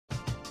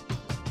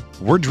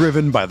We're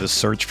driven by the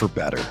search for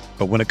better.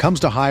 But when it comes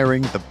to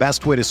hiring, the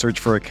best way to search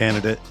for a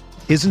candidate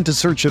isn't to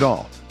search at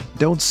all.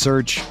 Don't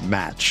search,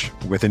 match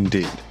with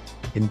Indeed.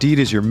 Indeed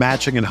is your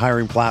matching and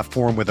hiring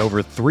platform with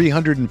over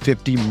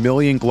 350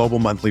 million global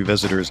monthly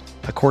visitors,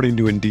 according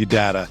to Indeed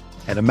data,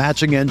 and a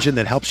matching engine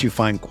that helps you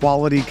find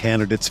quality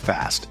candidates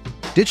fast.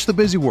 Ditch the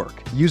busy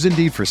work. Use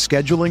Indeed for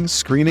scheduling,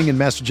 screening, and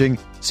messaging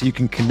so you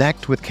can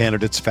connect with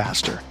candidates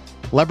faster.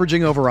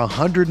 Leveraging over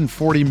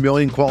 140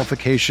 million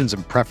qualifications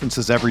and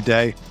preferences every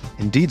day,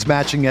 Indeed's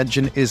matching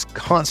engine is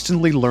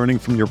constantly learning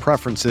from your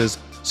preferences,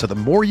 so the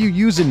more you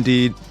use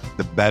Indeed,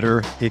 the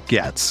better it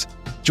gets.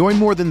 Join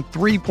more than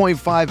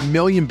 3.5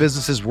 million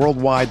businesses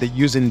worldwide that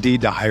use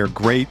Indeed to hire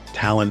great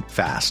talent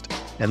fast.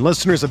 And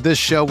listeners of this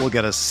show will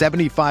get a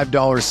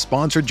 $75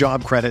 sponsored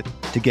job credit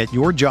to get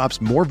your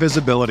jobs more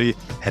visibility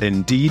at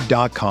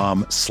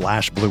Indeed.com/Blue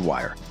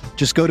Wire.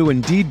 Just go to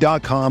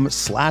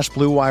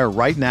Indeed.com/Blue Wire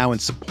right now and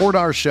support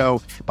our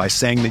show by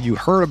saying that you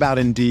heard about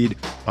Indeed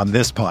on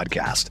this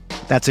podcast.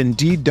 That's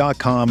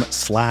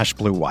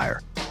Indeed.com/Blue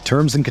Wire.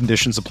 Terms and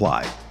conditions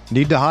apply.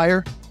 Need to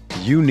hire?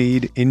 You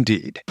need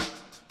Indeed.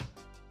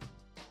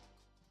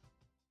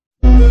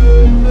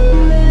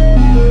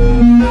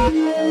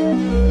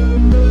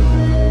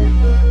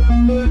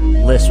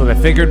 Liss, what I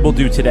figured we'll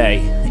do today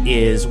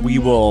is we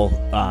will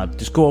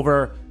just go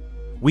over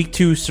Week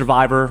 2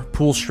 Survivor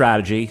pool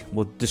strategy.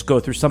 We'll just go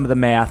through some of the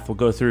math. We'll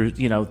go through,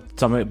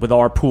 some of it with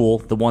our pool,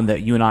 the one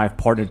that you and I have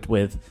partnered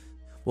with.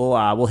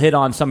 We'll hit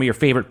on some of your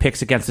favorite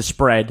picks against the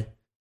spread.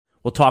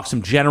 We'll talk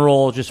some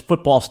general, just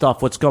football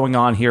stuff, what's going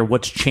on here,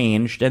 what's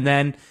changed. And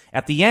then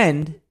at the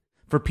end,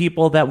 for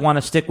people that want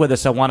to stick with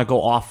us, I want to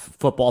go off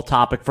football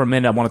topic for a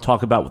minute. I want to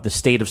talk about the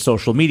state of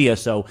social media.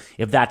 So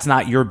if that's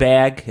not your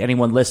bag,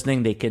 anyone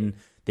listening, they could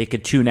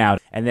tune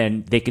out, and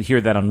then they could hear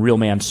that on Real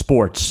Man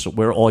Sports,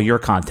 where all your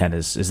content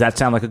is. Does that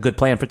sound like a good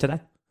plan for today?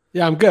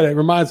 Yeah, I'm good. It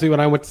reminds me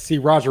when I went to see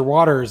Roger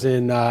Waters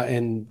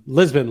in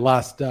Lisbon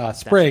last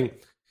spring,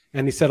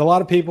 and he said a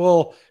lot of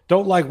people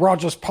don't like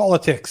Roger's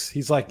politics.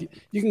 He's like,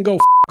 you can go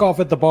off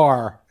at the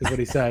bar, is what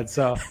he said.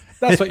 So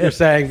that's what you're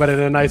saying, but in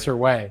a nicer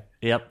way.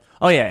 Yep.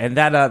 Oh, yeah, and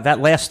that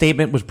last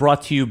statement was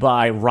brought to you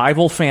by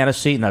Rival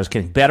Fantasy, and I was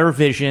kidding, Better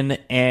Vision,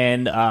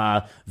 and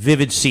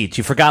Vivid Seats.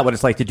 You forgot what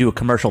it's like to do a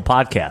commercial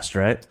podcast,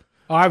 right?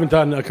 Oh, I haven't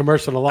done a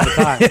commercial in a long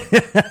time.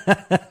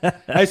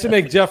 I used to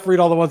make Jeff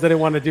read all the ones I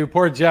didn't want to do.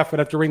 Poor Jeff would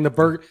have to ring the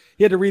burger.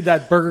 He had to read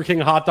that Burger King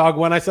hot dog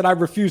one. I said, I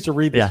refuse to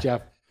read this,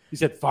 Jeff. He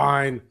said,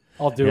 fine,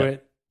 I'll do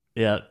it.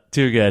 Yeah,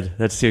 too good.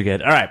 That's too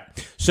good. All right,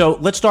 so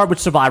let's start with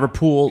Survivor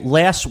Pool.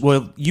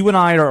 You and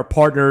I are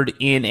partnered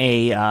in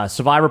a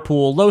Survivor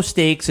Pool, low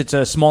stakes. It's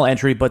a small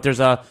entry, but it's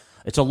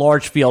a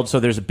large field,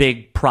 so there's a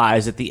big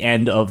prize at the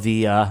end of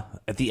their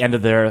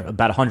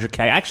about 100K.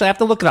 Actually, I have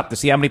to look it up to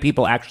see how many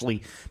people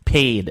actually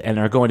paid and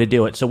are going to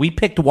do it. So we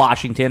picked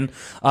Washington.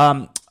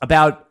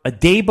 About a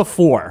day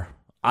before,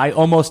 I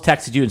almost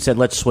texted you and said,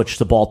 let's switch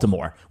to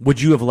Baltimore.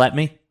 Would you have let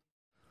me?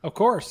 Of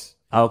course.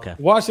 Okay.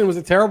 Washington was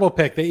a terrible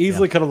pick. They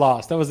easily could have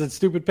lost. That was a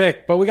stupid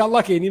pick, but we got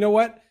lucky. And you know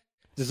what?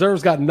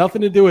 Deserve's got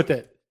nothing to do with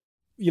it.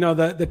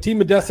 The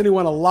team of destiny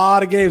won a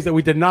lot of games that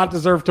we did not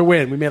deserve to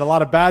win. We made a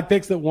lot of bad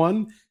picks that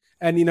won,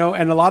 and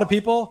a lot of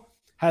people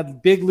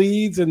had big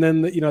leads, and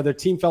then their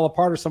team fell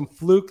apart or some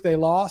fluke they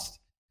lost,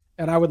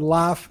 and I would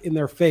laugh in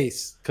their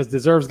face because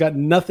Deserve's got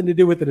nothing to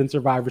do with it in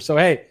Survivor. So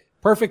hey,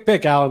 perfect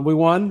pick, Alan. We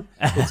won.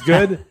 It's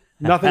good.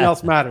 Nothing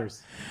else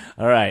matters.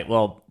 All right.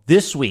 Well,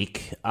 this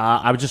week,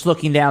 I was just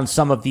looking down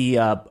some of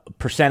the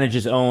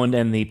percentages owned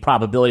and the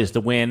probabilities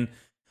to win.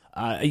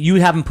 You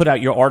haven't put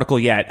out your article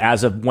yet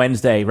as of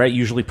Wednesday, right? You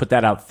usually put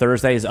that out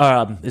Thursdays.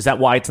 Is that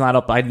why it's not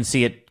up? I didn't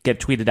see it get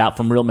tweeted out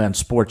from Real Man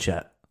Sports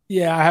yet.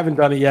 Yeah, I haven't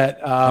done it yet.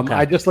 Okay.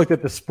 I just looked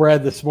at the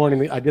spread this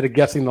morning. I did a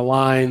guessing the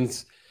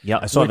lines. Yeah,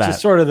 I saw that. Which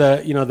is sort of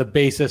the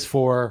basis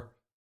for,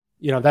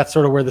 that's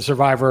sort of where the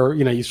Survivor,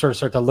 you sort of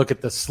start to look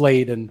at the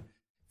slate and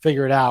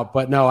figure it out.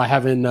 But no, I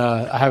haven't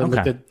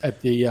looked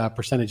at the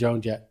percentage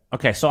owned yet.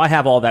 Okay, so I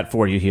have all that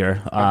for you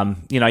here.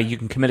 You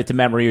can commit it to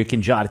memory or you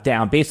can jot it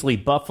down. Basically,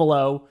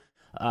 Buffalo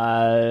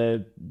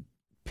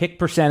pick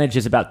percentage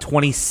is about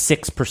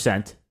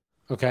 26%.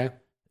 Okay.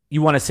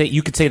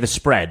 You could say the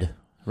spread,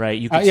 right?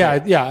 You could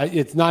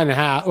it's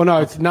 9.5. Well,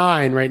 no, it's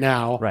 9 right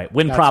now. Right.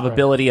 Win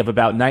probability of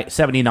about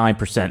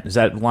 79%. Does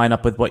that line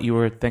up with what you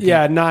were thinking?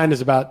 Yeah, 9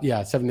 is about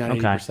 79,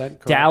 80%.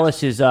 Correct.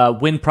 Dallas is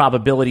win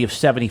probability of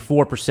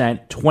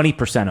 74%,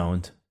 20%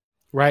 owned.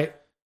 Right.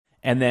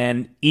 And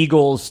then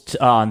Eagles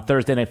on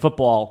Thursday Night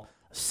Football,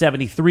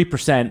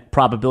 73%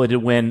 probability to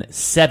win,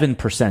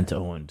 7%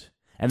 owned.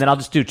 And then I'll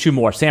just do two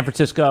more. San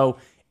Francisco,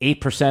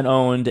 8%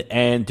 owned,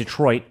 and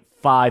Detroit,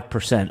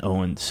 5%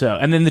 owned. So,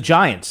 and then the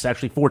Giants,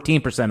 actually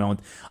 14%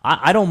 owned.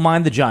 I don't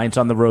mind the Giants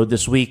on the road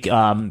this week.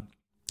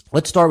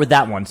 Let's start with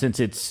that one,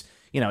 since it's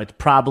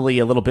probably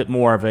a little bit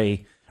more of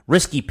a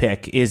risky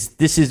pick.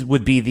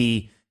 Would be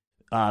the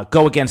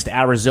go against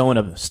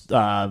Arizona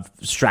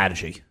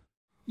strategy.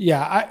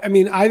 Yeah, I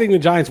mean, I think the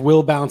Giants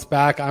will bounce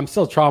back. I'm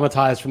still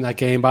traumatized from that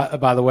game,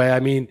 by the way.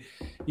 I mean,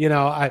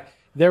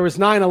 there was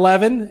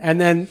 9/11, and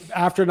then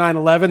after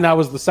 9/11, that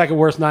was the second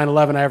worst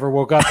 9/11 I ever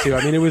woke up to.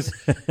 I mean, it was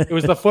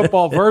the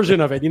football version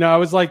of it. I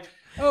was like,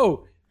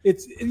 oh,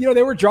 it's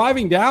they were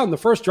driving down the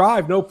first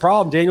drive, no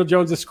problem. Daniel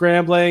Jones is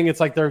scrambling. It's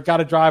like they've got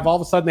to drive. All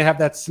of a sudden, they have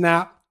that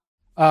snap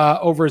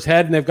over his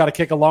head, and they've got to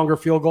kick a longer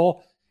field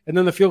goal, and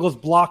then the field goal's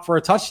blocked for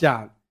a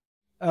touchdown.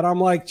 And I'm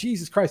like,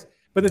 Jesus Christ!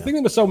 But the thing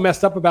that was so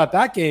messed up about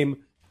that game,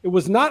 it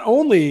was not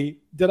only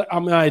that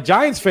I'm a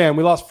Giants fan.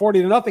 We lost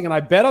 40-0, and I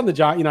bet on the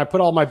Giants. I put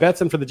all my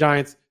bets in for the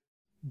Giants,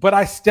 but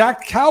I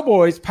stacked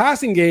Cowboys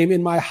passing game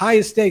in my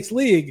highest stakes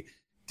league,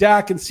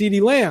 Dak and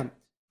CeeDee Lamb.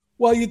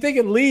 Well, you think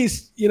at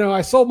least,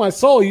 I sold my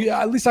soul.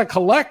 At least I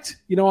collect,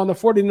 on the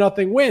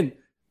 40-0 win.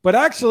 But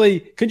actually,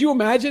 could you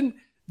imagine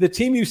the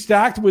team you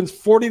stacked wins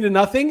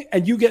 40-0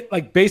 and you get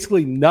like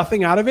basically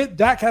nothing out of it?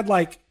 Dak had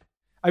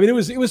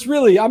it was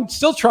really, I'm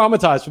still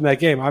traumatized from that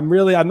game. I'm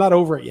not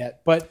over it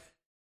yet, but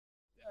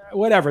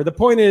whatever. The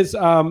point is,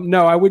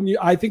 no, I wouldn't.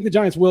 I think the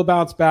Giants will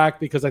bounce back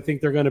because I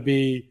think they're going to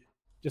be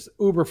just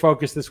uber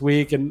focused this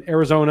week. And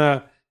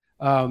Arizona,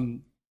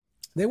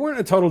 they weren't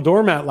a total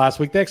doormat last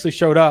week. They actually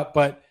showed up,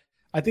 but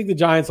I think the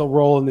Giants will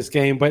roll in this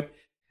game. But,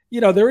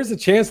 there is a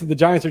chance that the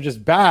Giants are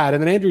just bad.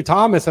 And then Andrew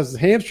Thomas has his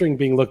hamstring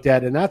being looked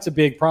at, and that's a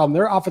big problem.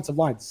 Their offensive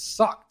line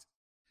sucked.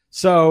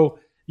 So,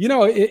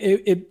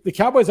 the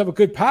Cowboys have a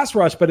good pass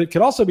rush, but it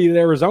could also be that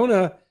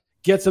Arizona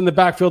gets in the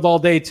backfield all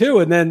day too,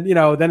 and then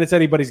then it's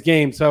anybody's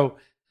game. So,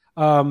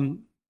 I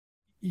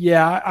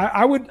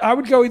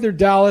would go either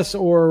Dallas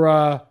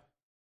or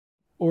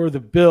the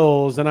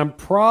Bills, and I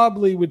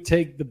probably would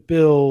take the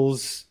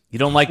Bills. You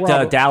don't like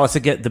Dallas to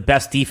get the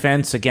best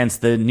defense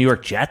against the New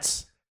York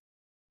Jets?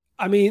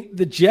 I mean,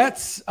 the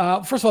Jets.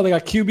 First of all, they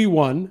got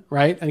QB1,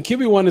 right? And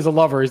QB1 is a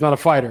lover; he's not a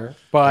fighter,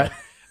 but.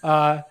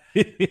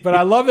 But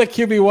I love that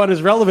QB1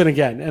 is relevant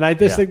again, and I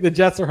just think the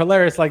Jets are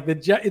hilarious. Like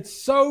it's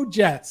so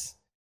Jets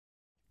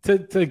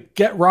to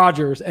get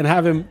Rodgers and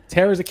have him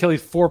tear his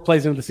Achilles 4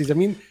 plays into the season. I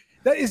mean,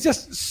 that is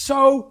just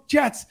so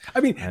Jets.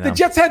 I mean, the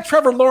Jets had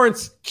Trevor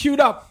Lawrence queued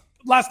up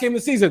last game of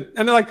the season,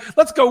 and they're like,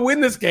 let's go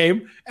win this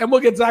game, and we'll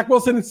get Zach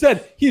Wilson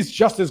instead. He's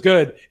just as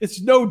good.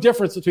 It's no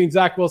difference between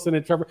Zach Wilson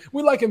and Trevor.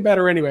 We like him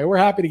better anyway. We're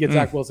happy to get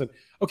Zach Wilson.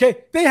 Okay,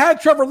 they had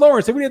Trevor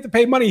Lawrence. They wouldn't have to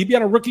pay money. He'd be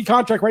on a rookie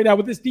contract right now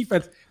with this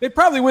defense. They'd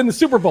probably win the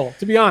Super Bowl,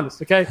 to be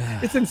honest, okay?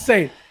 It's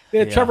insane. They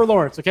had Trevor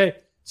Lawrence, okay?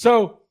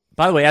 So,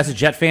 by the way, as a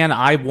Jet fan,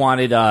 I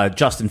wanted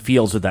Justin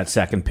Fields with that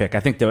second pick. I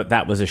think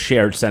that was a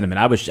shared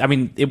sentiment.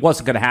 It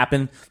wasn't going to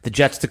happen. The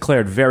Jets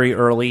declared very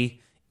early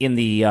in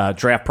the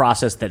draft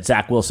process that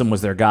Zach Wilson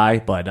was their guy,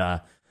 but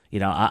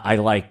I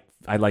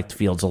liked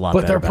Fields a lot.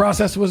 But their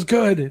process was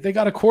good. They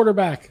got a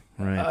quarterback.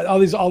 Right. All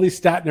these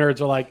stat nerds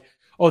are like,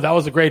 oh, that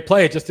was a great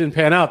play. It just didn't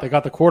pan out. They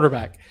got the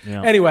quarterback.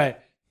 Yeah. Anyway,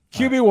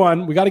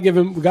 QB1, we got to give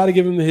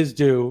him his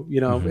due.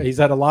 He's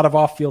had a lot of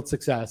off-field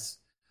success.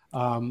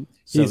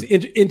 He's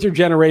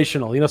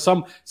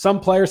intergenerational. Some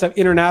players have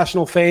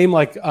international fame,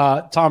 like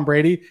Tom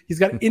Brady. He's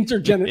got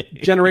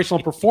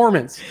intergenerational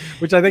performance,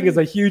 which I think is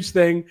a huge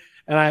thing.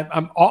 And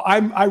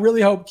I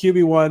really hope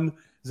QB1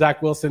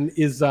 Zach Wilson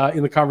is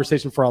in the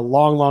conversation for a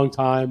long, long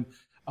time.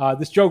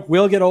 This joke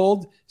will get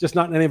old, just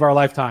not in any of our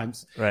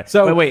lifetimes. Right.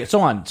 So wait.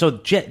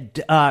 So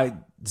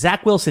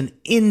Zach Wilson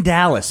in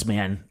Dallas,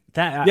 man.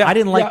 I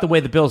didn't like the way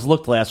the Bills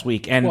looked last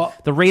week, and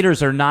the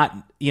Raiders are not,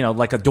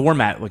 like a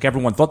doormat like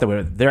everyone thought they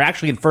were. They're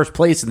actually in first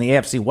place in the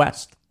AFC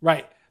West.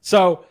 Right.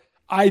 So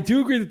I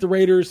do agree that the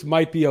Raiders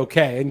might be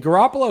okay, and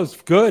Garoppolo's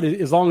good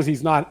as long as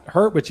he's not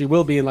hurt, which he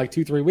will be in like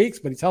 2-3 weeks,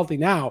 but he's healthy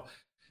now.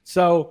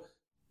 So,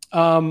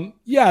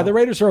 the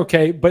Raiders are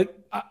okay,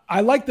 but I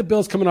like the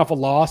Bills coming off a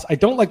loss. I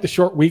don't like the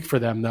short week for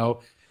them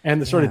though,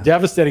 and the sort of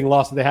devastating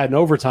loss that they had in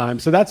overtime.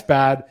 So that's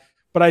bad.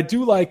 But I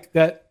do like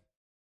that.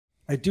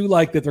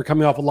 They're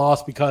coming off a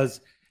loss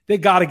because they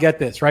got to get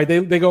this right.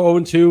 They go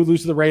 0-2,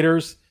 lose to the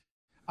Raiders.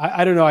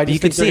 I don't know. I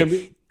just think they're going to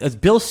be.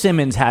 Bill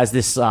Simmons has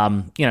this,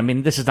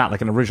 this is not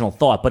like an original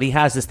thought, but he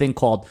has this thing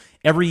called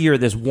every year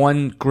there's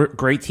one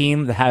great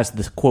team that has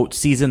this quote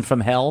season from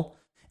hell,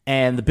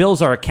 and the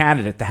Bills are a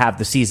candidate to have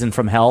the season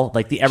from hell.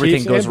 Like everything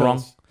Chiefs goes and wrong.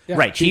 Bills. Yeah,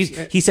 right.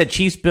 He said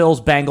Chiefs,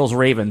 Bills, Bengals,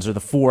 Ravens are the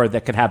 4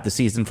 that could have the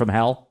season from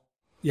hell.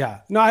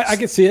 Yeah. No, I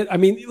can see it. I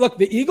mean, look,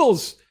 the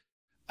Eagles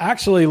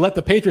actually let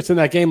the Patriots in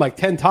that game like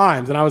 10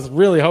 times, and I was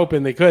really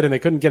hoping they could, and they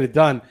couldn't get it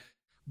done.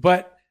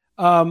 But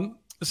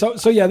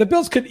the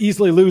Bills could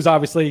easily lose,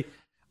 obviously.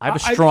 I have a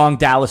strong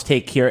Dallas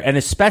take here, and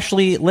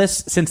especially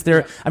Liss, since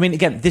they're,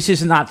 again, this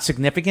is not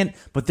significant,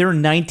 but they're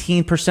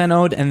 19%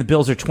 owned, and the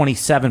Bills are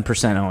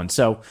 27% owned.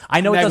 So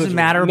I know it doesn't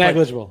matter.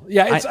 Negligible.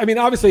 But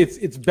obviously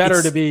it's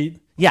better to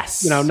be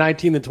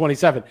 19 than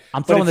 27.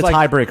 I'm throwing the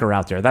tiebreaker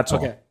out there. That's all.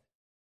 Okay.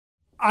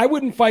 I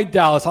wouldn't fight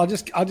Dallas. I'll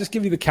just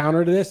give you the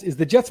counter to this, is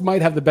the Jets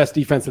might have the best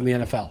defense in the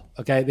NFL.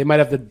 Okay. They might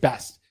have the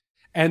best.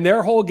 And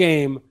their whole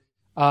game,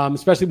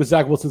 especially with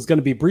Zach Wilson, is going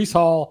to be Breece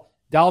Hall,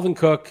 Dalvin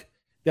Cook.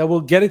 They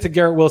will get it to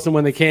Garrett Wilson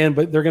when they can,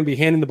 but they're going to be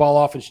handing the ball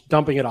off and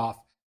dumping it off.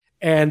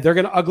 And they're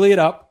going to ugly it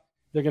up.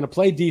 They're going to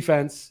play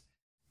defense.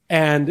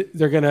 And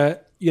they're going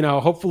to,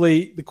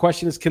 hopefully the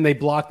question is, can they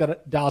block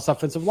that Dallas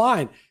offensive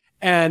line?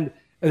 And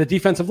the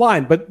defensive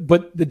line.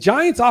 But the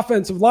Giants'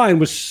 offensive line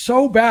was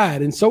so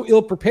bad and so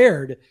ill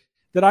prepared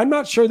that I'm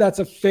not sure that's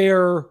a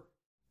fair.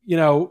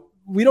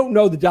 We don't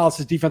know the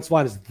Dallas' defensive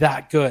line is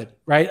that good,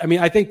 right? I mean,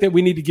 I think that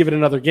we need to give it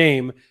another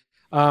game.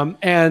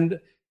 And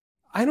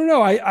I don't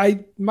know.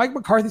 Mike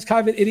McCarthy's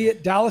kind of an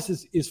idiot. Dallas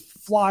is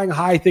flying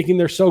high, thinking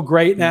they're so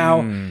great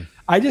now.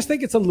 I just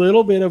think it's a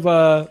little bit of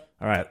a.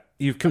 All right,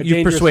 you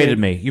persuaded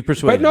me. You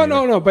persuaded me.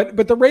 No.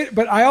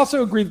 But I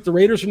also agree that the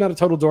Raiders are not a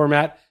total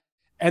doormat,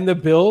 and the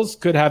Bills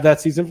could have that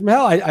season from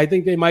hell. I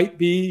think they might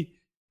be.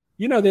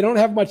 They don't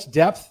have much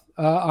depth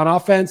on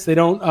offense. They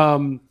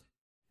don't.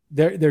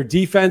 Their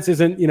defense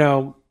isn't.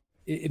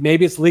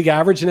 Maybe it's league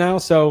average now.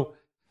 So.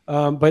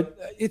 But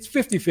it's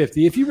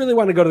 50-50. If you really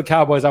want to go to the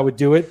Cowboys, I would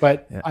do it,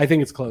 but I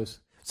think it's close.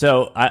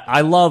 So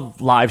I love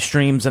live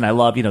streams and I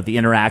love, the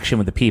interaction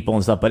with the people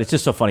and stuff, but it's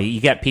just so funny.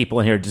 You get people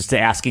in here just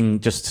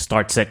to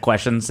start set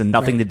questions and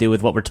nothing to do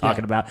with what we're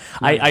talking about.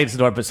 I just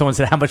adore it, but someone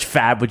said, how much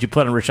fab would you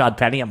put on Rashad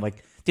Penny? I'm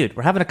like, dude,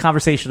 we're having a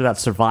conversation about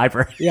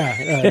Survivor.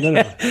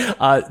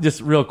 No.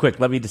 Just real quick,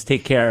 let me just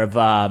take care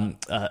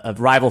of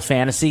Rival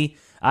Fantasy.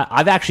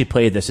 I've actually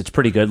played this. It's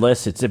pretty good,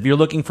 Liss. It's if you're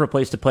looking for a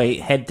place to play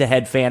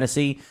head-to-head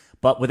fantasy,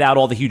 but without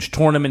all the huge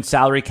tournament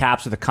salary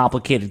caps or the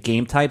complicated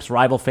game types,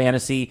 Rival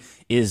Fantasy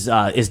is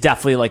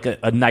definitely like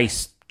a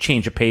nice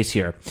change of pace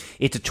here.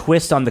 It's a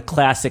twist on the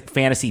classic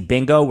fantasy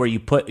bingo where you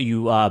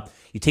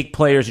take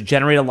players, you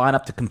generate a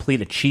lineup to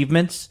complete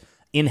achievements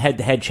in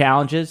head-to-head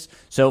challenges.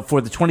 So for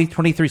the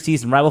 2023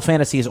 season, Rival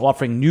Fantasy is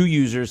offering new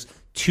users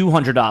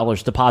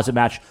 $200 deposit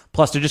match.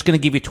 Plus, they're just going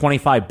to give you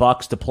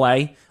 $25 to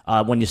play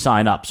when you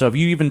sign up. So if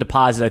you even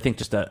deposit, I think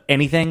just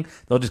anything,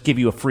 they'll just give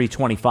you a free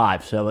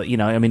 25. So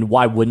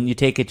why wouldn't you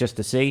take it just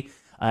to see?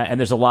 And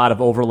there's a lot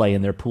of overlay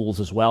in their pools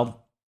as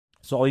well.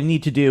 So all you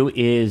need to do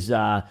is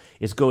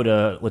go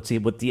to, let's see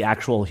what the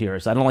actual here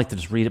is. I don't like to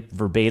just read it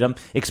verbatim.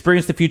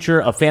 Experience the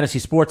future of fantasy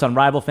sports on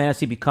Rival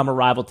Fantasy. Become a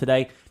rival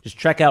today. Just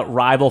check out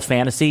Rival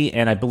Fantasy,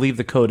 and I believe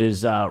the code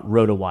is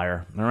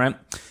RotoWire.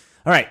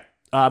 All right.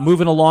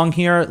 Moving along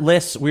here,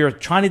 Liss, we are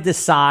trying to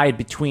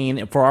decide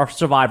for our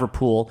survivor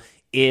pool,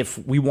 if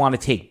we want to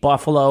take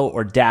Buffalo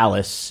or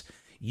Dallas.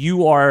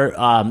 Your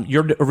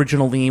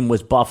original lean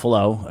was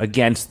Buffalo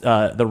against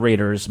the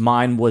Raiders.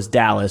 Mine was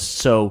Dallas.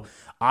 So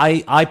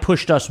I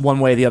pushed us one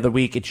way the other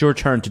week. It's your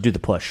turn to do the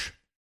push.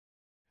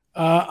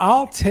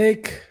 I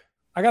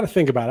got to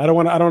think about it. I don't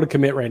want to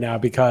commit right now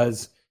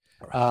because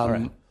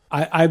I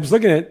was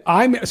looking at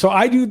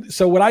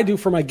what I do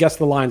for my guess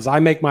the lines. I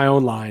make my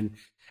own line.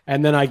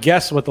 And then I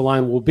guess what the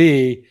line will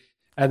be,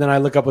 and then I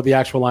look up what the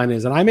actual line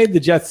is. And I made the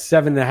Jets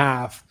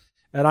 7.5,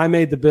 and I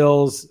made the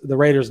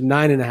Raiders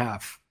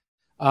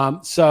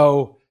 9.5.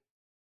 So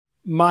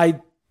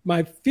my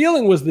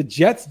feeling was the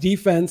Jets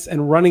defense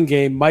and running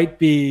game might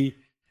be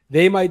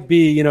they're going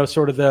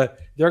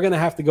to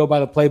have to go by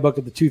the playbook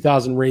of the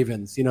 2000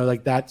 Ravens,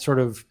 like that sort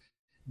of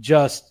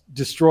just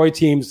destroy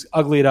teams,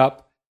 ugly it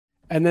up.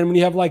 And then when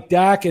you have like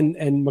Dak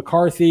and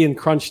McCarthy in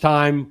crunch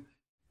time,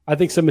 I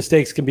think some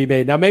mistakes can be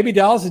made. Now, maybe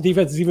Dallas'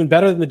 defense is even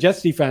better than the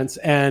Jets' defense,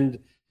 and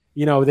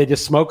they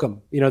just smoke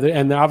them.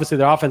 And obviously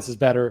their offense is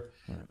better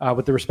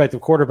with the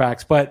respective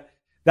quarterbacks. But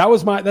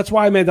that's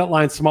why I made that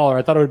line smaller.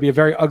 I thought it would be a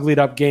very uglied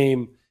up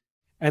game.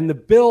 And the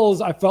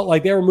Bills, I felt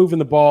like they were moving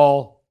the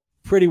ball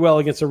pretty well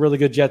against a really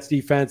good Jets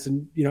defense,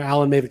 and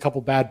Allen made a couple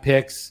bad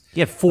picks.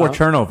 He had 4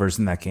 turnovers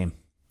in that game.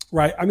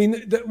 Right. I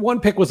mean, the one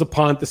pick was a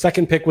punt. The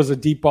second pick was a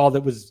deep ball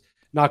that was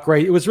not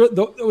great. It was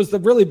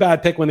the really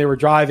bad pick when they were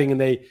driving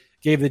and they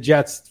gave the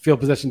Jets field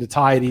possession to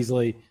tie it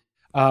easily.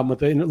 With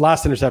the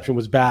last interception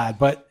was bad,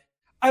 but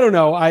I don't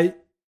know. I'm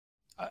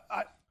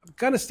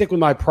going to stick with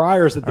my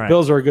priors that the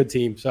Bills are a good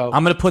team. So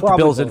I'm going to put the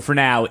Bills in for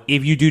now.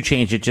 If you do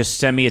change it, just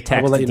send me a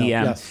text to DM.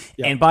 Yes.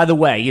 And by the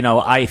way,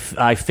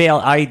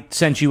 I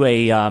sent you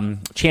a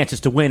chances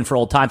to win for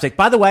old times' sake.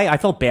 By the way, I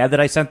felt bad that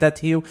I sent that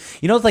to you.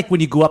 It's like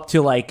when you go up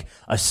to like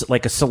a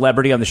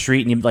celebrity on the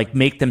street and you like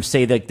make them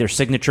say like their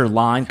signature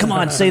line. Come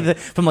on, say that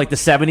from like the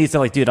 70s. They're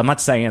like, dude, I'm not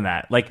saying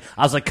that. Like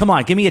I was like, come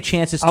on, give me a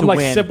chances to win. I'm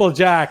like Simple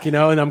Jack, and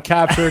I'm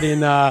captured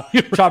in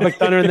Tropic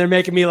Thunder, and they're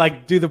making me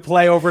like do the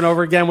play over and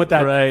over again with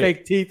that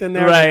fake teeth in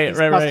there.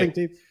 Right.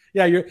 Teeth.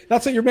 Yeah,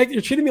 that's what you're making.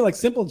 You're treating me like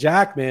Simple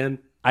Jack, man.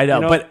 I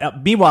know,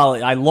 but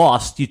meanwhile, I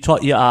lost.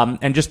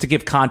 And just to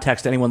give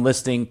context to anyone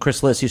listening,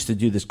 Chris Liss used to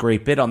do this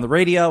great bit on the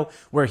radio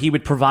where he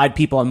would provide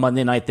people on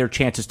Monday night their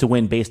chances to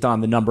win based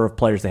on the number of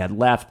players they had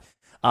left.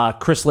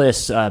 Chris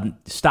Liss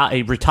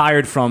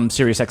retired from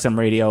SiriusXM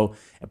Radio,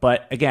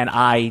 but again,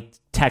 I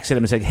texted him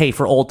and said, hey,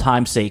 for old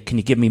time's sake, can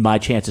you give me my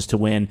chances to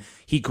win?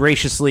 He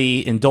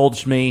graciously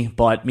indulged me,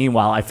 but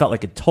meanwhile, I felt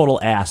like a total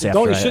ass.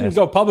 You shouldn't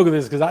go public with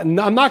this because I'm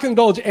not going to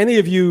indulge any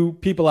of you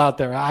people out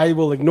there. I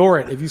will ignore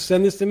it. If you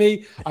send this to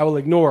me, I will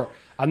ignore.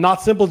 I'm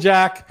not Simple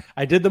Jack.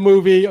 I did the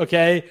movie,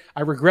 okay?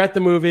 I regret the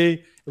movie.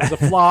 It was a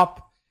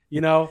flop,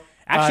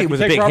 Actually, it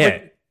was a big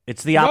hit.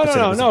 It's the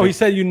opposite. No. He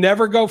said you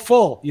never go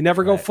full. You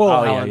never go full.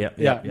 Oh,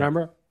 yeah.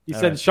 Remember? He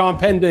said Sean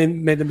Penn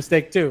made the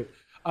mistake too.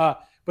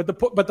 But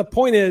the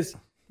point is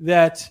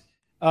that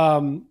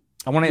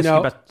I want to ask you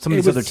about some of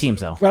these other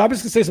teams, though. But I'm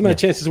just going to say some of the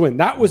chances to win.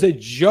 That was a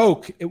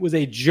joke. It was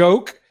a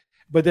joke,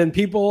 but then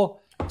people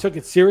took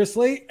it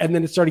seriously, and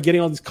then it started getting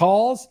all these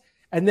calls,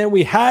 and then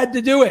we had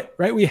to do it,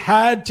 right? We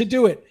had to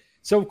do it.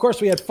 So, of course,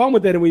 we had fun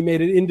with it, and we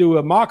made it into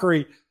a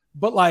mockery,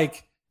 but,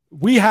 like,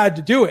 we had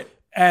to do it.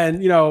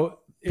 And,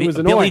 it was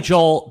annoying.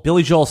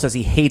 Billy Joel says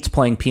he hates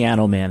playing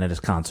Piano Man at his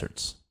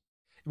concerts.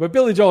 But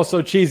Billy Joel is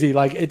so cheesy.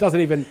 Like, it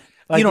doesn't even...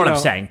 Like, you know what I'm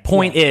saying?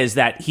 Point is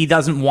that he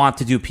doesn't want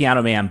to do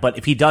Piano Man, but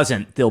if he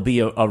doesn't, there'll be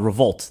a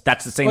revolt.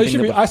 That's the same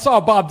thing. I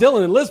saw Bob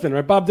Dylan in Lisbon,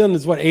 right? Bob Dylan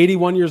is,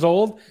 81 years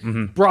old?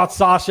 Mm-hmm. Brought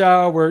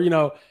Sasha. We're,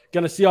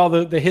 going to see all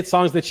the hit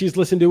songs that she's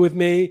listened to with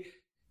me.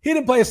 He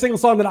didn't play a single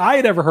song that I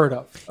had ever heard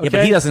of. Okay? Yeah,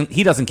 but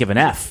he doesn't give an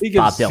F. He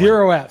gives Bob Dylan.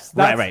 0 Fs.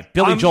 Right.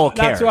 Billy Joel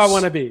cares. That's who I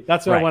want to be.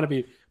 That's who I want to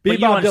be. Be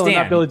Bob Dylan,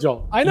 not Billy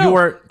Joel. I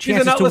know.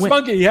 He's a nutless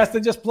monkey. He has to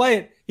just play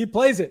it. He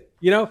plays it.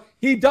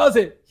 He does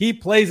it. He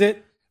plays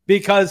it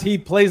because he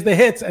plays the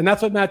hits. And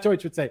that's what Matt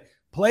Deutsch would say.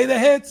 Play the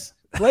hits.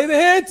 Play the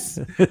hits.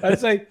 I'd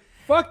say,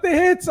 fuck the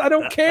hits. I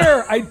don't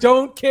care. I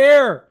don't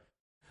care.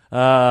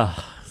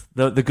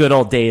 The good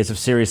old days of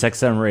Sirius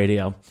XM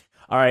radio.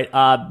 All right.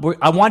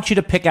 I want you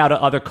to pick out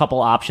other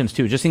couple options,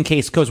 too, just in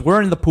case, because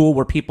we're in the pool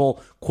where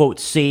people, quote,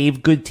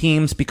 save good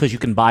teams because you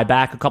can buy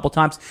back a couple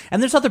times.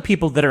 And there's other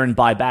people that are in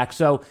buyback.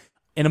 So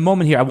in a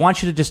moment here, I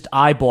want you to just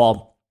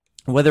eyeball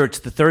whether it's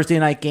the Thursday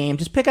night game.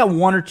 Just pick out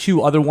one or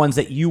two other ones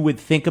that you would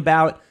think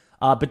about.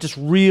 But just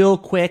real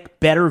quick,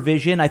 Better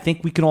Vision. I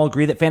think we can all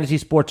agree that fantasy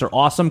sports are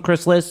awesome,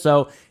 Chris Liss.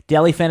 So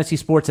daily fantasy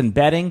sports and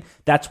betting.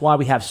 That's why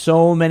we have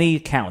so many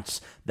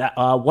accounts. That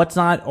What's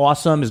Not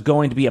Awesome is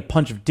going to be a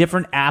bunch of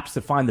different apps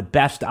to find the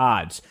best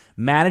odds.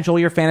 Manage all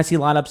your fantasy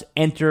lineups.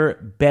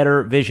 Enter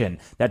Better Vision.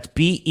 That's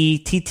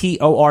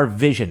BETTOR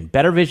Vision.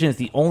 Better Vision is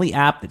the only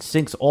app that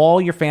syncs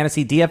all your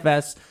fantasy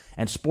DFS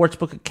and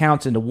sportsbook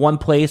accounts into one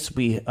place.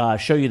 We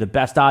show you the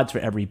best odds for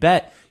every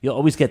bet. You'll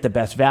always get the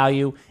best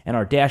value. And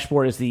our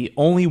dashboard is the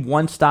only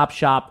one-stop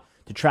shop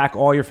to track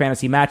all your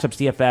fantasy matchups,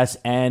 DFS,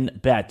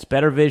 and bets.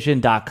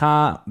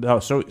 BetterVision.com. Oh,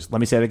 so let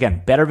me say it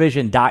again.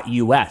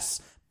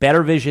 BetterVision.us.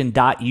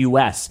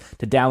 BetterVision.us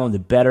to download the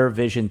Better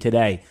Vision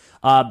today.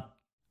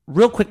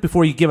 Real quick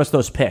before you give us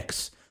those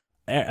picks,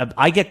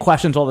 I get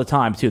questions all the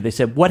time too. They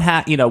said,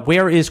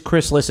 where is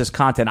Chris Liss's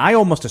content? I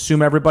almost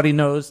assume everybody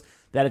knows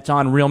that it's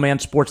on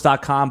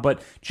realmansports.com,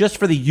 but just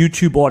for the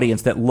YouTube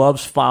audience that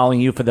loves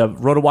following you, for the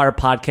RotoWire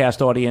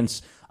podcast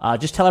audience,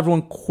 just tell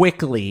everyone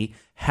quickly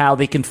how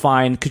they can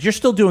find, because you're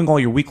still doing all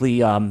your weekly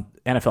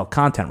NFL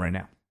content right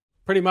now.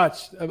 Pretty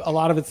much. A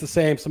lot of it's the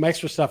same. Some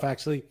extra stuff,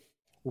 actually.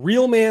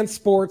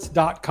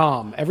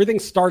 Realmansports.com. Everything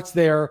starts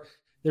there.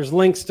 There's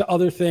links to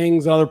other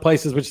things and other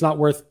places, which is not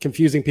worth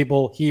confusing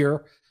people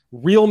here.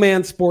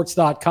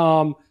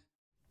 Realmansports.com.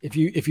 If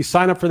you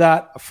sign up for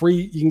that,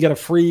 you can get a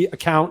free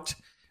account,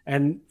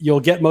 and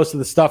you'll get most of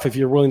the stuff if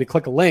you're willing to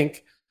click a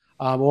link.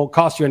 It won't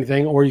cost you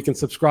anything, or you can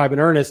subscribe in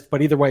earnest.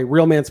 But either way,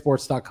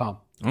 realmansports.com.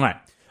 All right.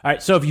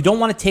 So if you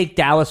don't want to take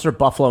Dallas or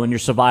Buffalo in your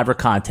Survivor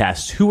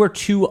contest, who are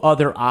two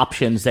other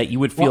options that you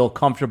would feel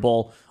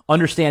comfortable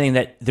understanding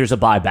that there's a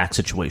buyback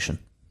situation?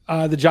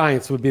 The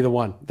Giants would be the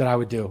one that I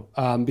would do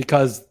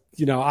because,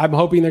 I'm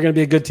hoping they're going to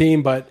be a good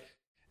team. But,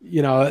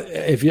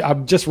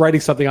 I'm just writing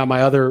something on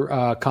my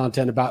other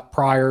content about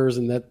priors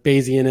and that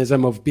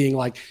Bayesianism of being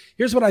like,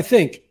 here's what I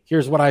think.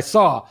 Here's what I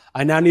saw.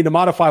 I now need to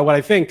modify what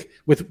I think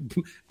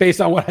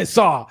based on what I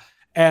saw.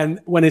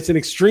 And when it's an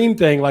extreme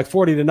thing like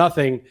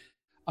 40-0,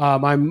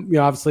 I'm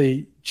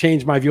obviously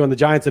changed my view on the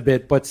Giants a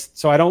bit, but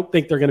so I don't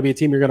think they're going to be a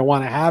team you're going to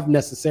want to have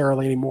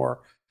necessarily anymore.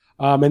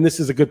 And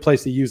this is a good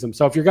place to use them.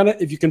 So if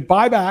you can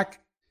buy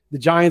back, the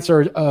Giants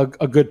are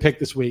a good pick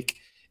this week.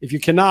 If you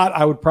cannot,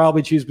 I would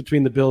probably choose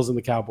between the Bills and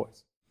the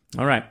Cowboys.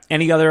 All right.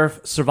 Any other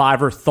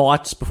Survivor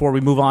thoughts before we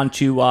move on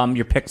to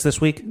your picks this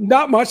week?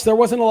 Not much. There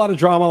wasn't a lot of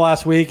drama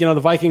last week. The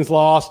Vikings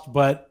lost,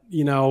 but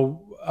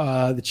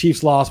the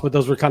Chiefs lost, but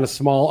those were kind of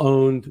small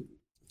owned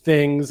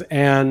things.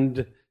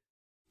 And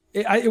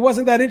it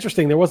wasn't that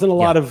interesting. There wasn't a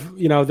lot of,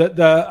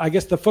 I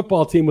guess the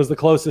football team was the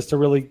closest to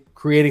really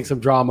creating some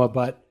drama,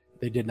 but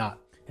they did not.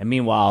 And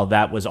meanwhile,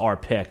 that was our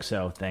pick.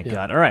 So thank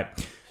God. All right.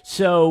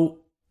 So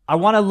I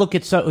want to look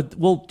at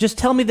just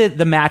tell me the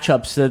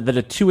matchups that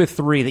are 2 or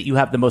 3 that you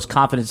have the most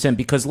confidence in,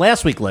 because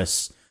last week,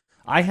 Liss,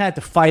 I had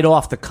to fight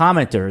off the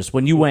commenters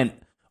when you went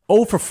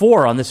 0 for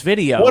 4 on this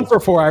video. 1 for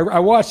 4. I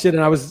watched it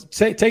and I was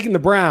taking the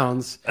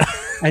Browns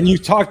and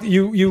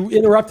you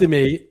interrupted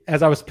me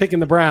as I was picking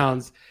the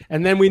Browns,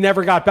 and then we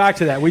never got back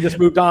to that. We just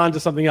moved on to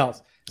something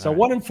else. So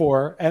 1 and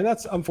 4, and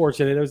that's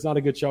unfortunate. It was not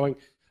a good showing.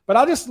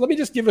 But let me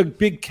just give a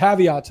big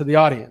caveat to the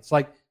audience.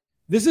 Like,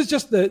 this is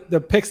just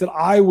the picks that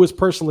I was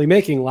personally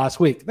making last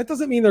week. That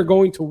doesn't mean they're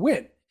going to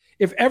win.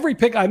 If every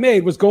pick I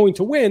made was going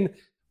to win,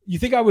 you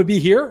think I would be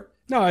here?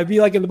 No, I'd be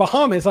like in the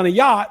Bahamas on a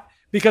yacht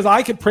because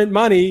I could print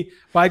money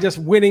by just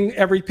winning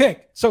every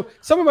pick. So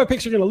some of my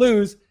picks are going to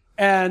lose,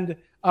 and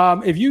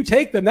if you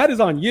take them, that is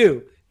on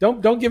you.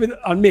 Don't give it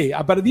on me.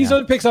 But these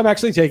are the picks I'm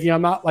actually taking.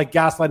 I'm not like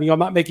gaslighting you. I'm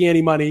not making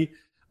any money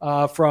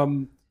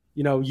from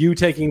you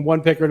taking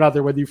one pick or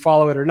another, whether you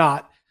follow it or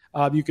not.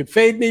 You can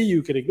fade me,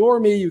 you can ignore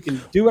me, you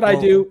can do what I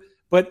do.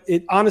 But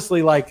it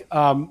honestly, like,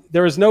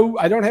 there is no,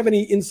 I don't have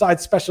any inside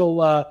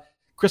special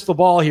crystal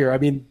ball here. I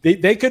mean,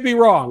 they could be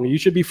wrong. You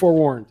should be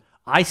forewarned.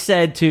 I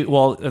said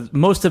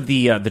most of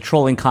the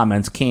trolling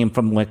comments came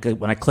from like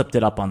when I clipped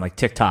it up on like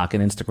TikTok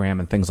and Instagram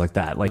and things like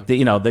that. Like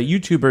the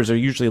YouTubers are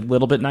usually a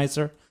little bit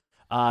nicer.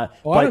 I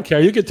don't care.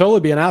 You could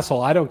totally be an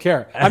asshole. I don't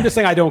care. I'm just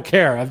saying I don't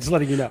care. I'm just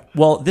letting you know.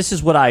 Well, this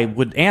is what I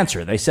would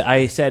answer.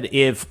 I said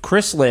if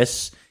Chris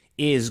Liss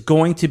is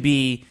going to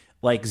be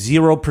like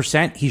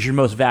 0%, he's your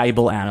most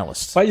valuable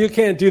analyst. But you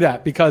can't do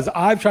that because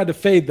I've tried to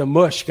fade the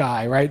mush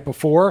guy right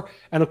before,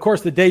 and of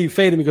course the day you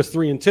fade him, he goes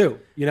 3-2.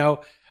 You know,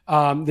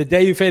 the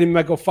day you fade him, he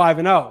might go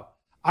 5-0.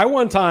 I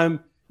one time,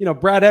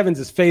 Brad Evans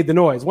is fade the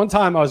noise. One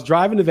time I was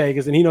driving to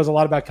Vegas, and he knows a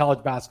lot about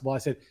college basketball. I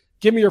said,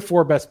 "Give me your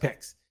 4 best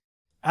picks."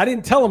 I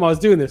didn't tell him I was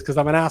doing this because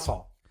I'm an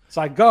asshole.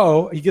 So I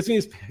go, he gives me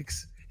his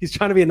picks. He's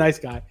trying to be a nice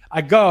guy.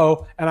 I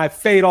go and I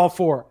fade all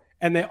 4,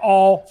 and they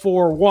all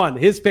 4 won.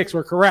 His picks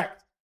were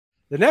correct.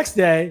 The next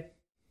day,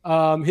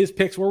 his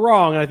picks were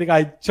wrong, and I think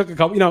I took a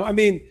couple.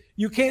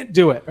 You can't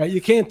do it, right?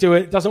 You can't do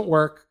it. It doesn't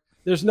work.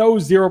 There's no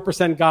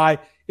 0% guy.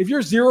 If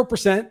you're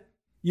 0%,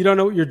 you don't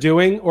know what you're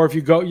doing, or if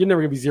you go, you're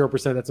never going to be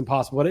 0%. That's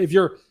impossible. But if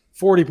you're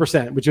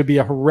 40%, which would be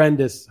a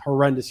horrendous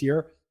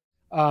year,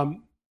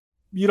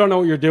 you don't know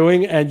what you're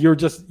doing, and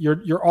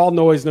you're all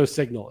noise, no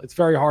signal. It's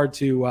very hard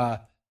to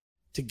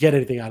get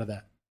anything out of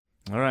that.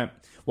 All right.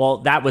 Well,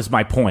 that was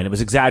my point. It was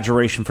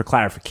exaggeration for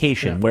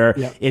clarification, where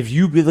if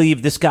you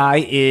believe this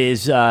guy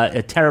is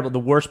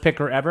the worst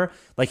picker ever,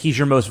 like he's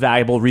your most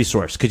valuable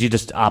resource, could you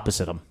just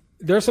opposite him?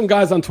 There's some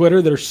guys on Twitter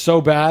that are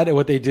so bad at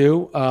what they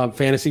do,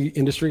 fantasy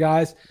industry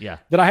guys,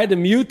 that I had to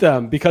mute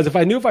them because if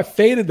I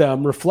faded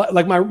them,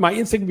 like my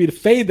instinct would be to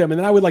fade them, and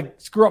then I would like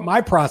screw up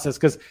my process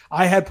because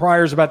I had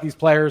priors about these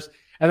players,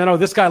 and then,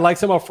 this guy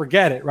likes him, I'll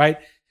forget it, right?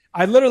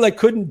 I literally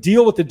couldn't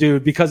deal with the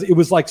dude because it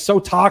was like so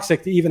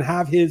toxic to even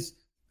have his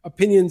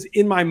opinions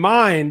in my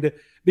mind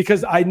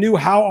because I knew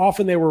how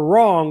often they were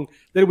wrong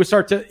that it would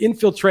start to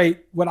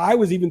infiltrate what I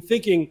was even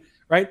thinking,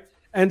 right?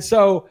 And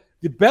so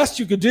the best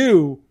you could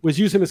do was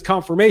use him as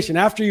confirmation.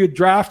 After you had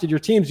drafted your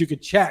teams, you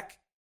could check.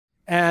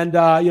 And,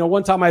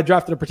 one time I had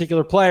drafted a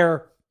particular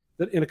player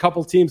that in a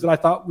couple of teams that I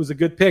thought was a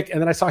good pick,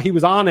 and then I saw he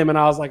was on him, and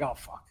I was like, oh,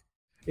 fuck.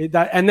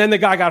 And then the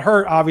guy got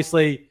hurt,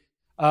 obviously,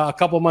 a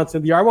couple of months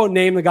into the year. I won't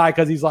name the guy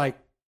because he's like,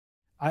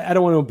 I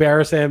don't want to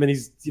embarrass him, and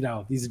he's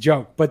a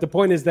joke. But the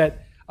point is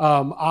that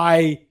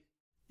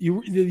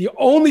the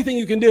only thing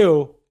you can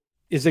do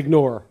is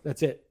ignore.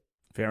 That's it.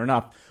 Fair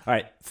enough. All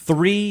right,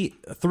 three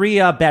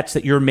bets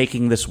that you're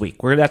making this week.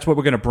 That's what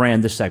we're going to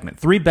brand this segment.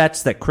 3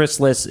 bets that Chris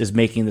Liss is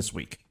making this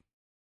week.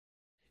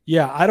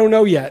 Yeah, I don't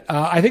know yet.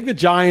 I think the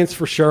Giants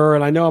for sure,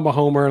 and I know I'm a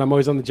homer and I'm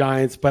always on the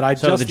Giants, but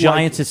the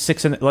Giants is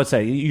 6 and let's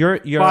say you're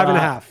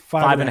 5.5.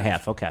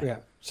 5.5. Okay. Yeah.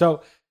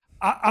 So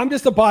I'm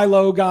just a buy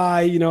low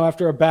guy,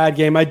 after a bad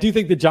game. I do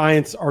think the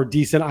Giants are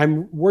decent.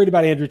 I'm worried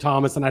about Andrew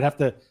Thomas, and I got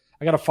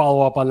to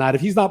follow up on that.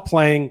 If he's not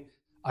playing,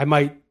 I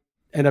might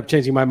end up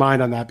changing my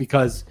mind on that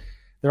because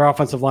their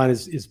offensive line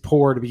is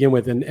poor to begin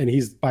with, and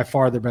he's by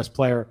far their best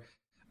player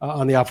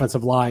on the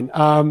offensive line.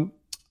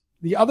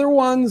 The other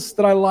ones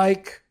that I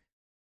like,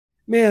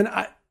 man,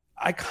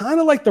 I kind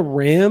of like the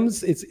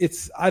Rams.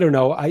 It's I don't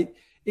know.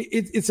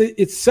 It's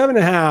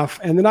 7.5,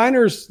 and the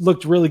Niners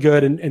looked really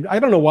good. And I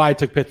don't know why I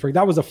took Pittsburgh.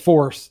 That was a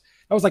force.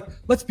 I was like,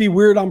 let's be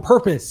weird on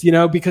purpose,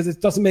 because it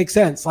doesn't make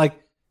sense. Like,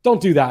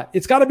 don't do that.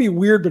 It's got to be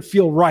weird but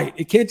feel right.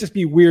 It can't just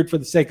be weird for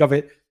the sake of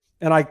it.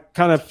 And I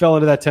kind of fell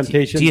into that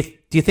temptation.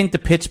 Do you think the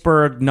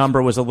Pittsburgh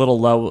number was a little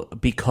low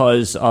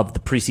because of the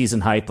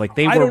preseason hype? Like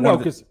I don't know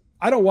because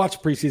I don't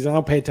watch preseason. I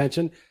don't pay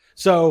attention.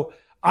 So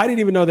I didn't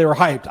even know they were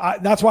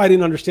hyped. That's why I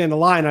didn't understand the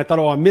line. I thought,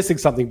 I'm missing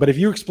something. But if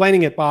you're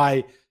explaining it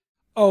by,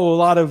 a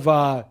lot of...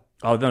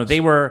 no,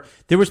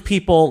 there was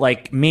people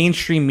like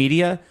mainstream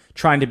media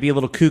trying to be a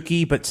little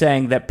kooky, but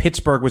saying that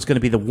Pittsburgh was going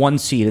to be the 1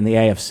 seed in the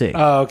AFC.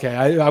 Oh, okay.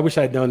 I wish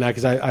I had known that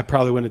because I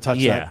probably wouldn't have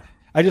touched that.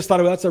 I just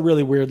thought that's a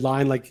really weird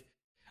line. Like,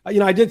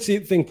 I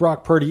think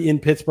Brock Purdy in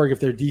Pittsburgh, if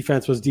their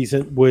defense was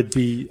decent, would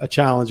be a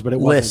challenge, but it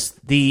wasn't.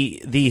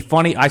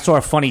 I saw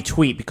a funny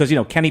tweet because,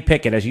 Kenny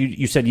Pickett, as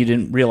you said, you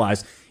didn't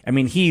realize. I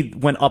mean, he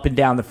went up and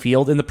down the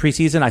field in the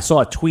preseason. I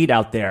saw a tweet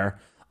out there.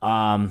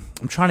 I'm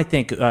trying to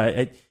think.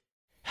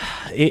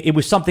 It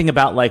was something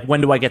about like,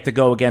 when do I get to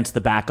go against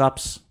the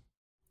backups?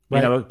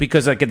 Right.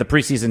 Because like in the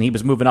preseason, he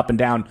was moving up and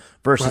down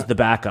versus the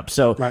backup.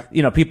 So,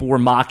 people were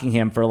mocking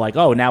him for like,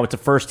 now it's a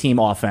first team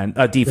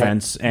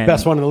defense. Right. And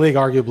best one in the league,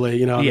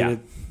 arguably,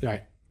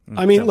 right.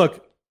 I mean,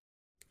 look,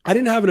 I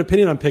didn't have an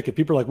opinion on Pickett.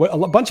 People are like,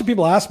 a bunch of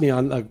people asked me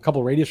on a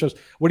couple of radio shows,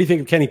 what do you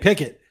think of Kenny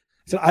Pickett?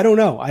 I said, I don't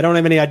know. I don't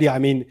have any idea. I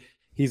mean,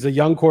 he's a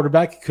young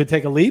quarterback, could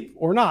take a leap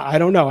or not. I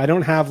don't know. I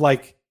don't have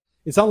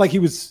it's not like he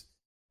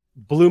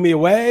blew me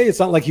away. It's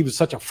not like he was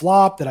such a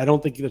flop that I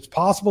don't think it's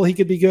possible he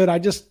could be good.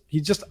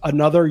 He's just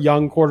another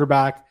young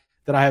quarterback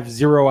that I have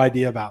zero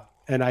idea about.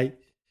 And I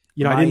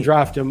didn't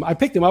draft him. I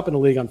picked him up in the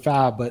league on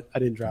Fab, but I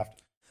didn't draft him.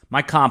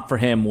 My comp for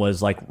him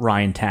was like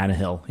Ryan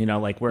Tannehill,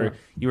 like where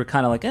you were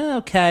kind of like,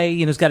 okay,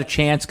 he's got a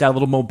chance, got a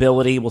little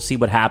mobility. We'll see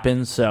what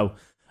happens. So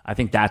I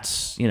think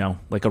that's,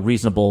 like a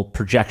reasonable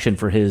projection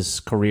for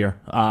his career.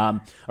 All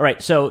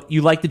right. So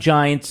you like the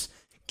Giants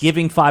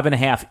giving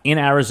 5.5 in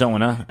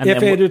Arizona. And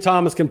if Andrew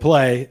Thomas can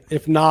play,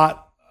 if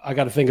not, I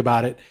got to think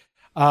about it.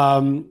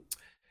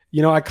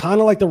 I kind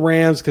of like the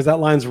Rams because that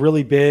line's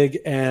really big,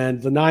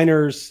 and the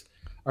Niners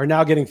are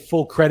now getting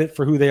full credit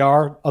for who they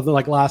are, other than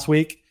like last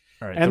week.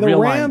 All right, and the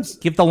Rams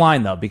give the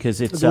line though,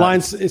 because it's the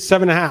line's is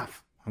 7.5.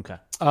 Okay.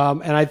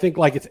 And I think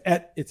like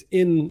it's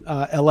in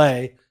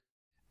LA,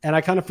 and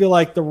I kind of feel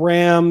like the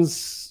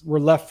Rams were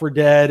left for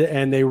dead,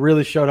 and they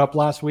really showed up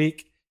last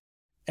week.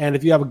 And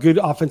if you have a good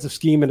offensive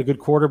scheme and a good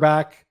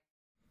quarterback,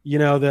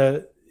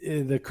 the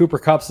Cooper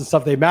Kupps and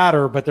stuff, they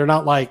matter, but they're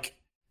not like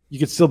you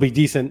could still be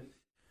decent.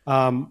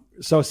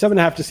 So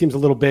 7.5 just seems a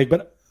little big,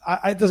 but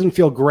it doesn't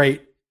feel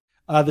great.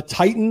 The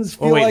Titans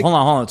feel hold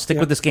on. Stick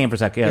with this game for a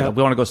second. Yeah.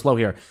 We want to go slow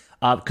here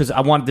because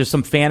there's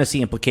some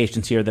fantasy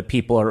implications here that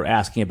people are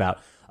asking about.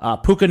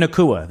 Puka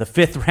Nacua, the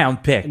 5th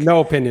round pick. No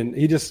opinion.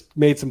 He just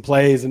made some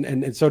plays,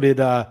 and so did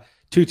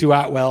Tutu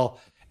Atwell,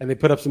 and they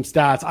put up some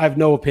stats. I have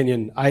no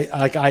opinion.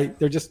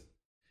 They're just,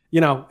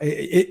 the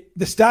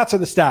stats are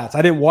the stats.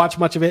 I didn't watch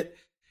much of it.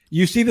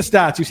 You see the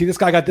stats. You see this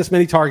guy got this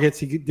many targets.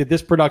 He did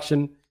this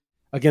production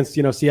against,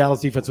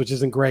 Seattle's defense, which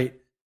isn't great.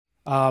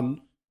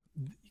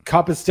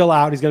 Kupp is still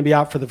out. He's going to be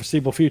out for the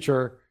foreseeable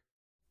future.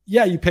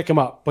 Yeah, you pick him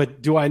up.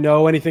 But do I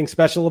know anything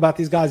special about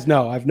these guys?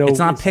 No, I've no. It's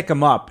not pick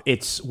him up.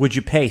 It's would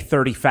you pay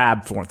 30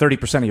 fab for him,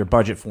 30% of your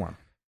budget for him?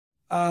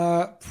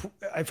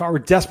 If I were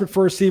desperate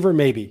for a receiver,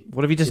 maybe.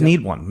 What if you just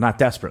need one? Not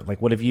desperate.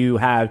 Like what if you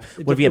have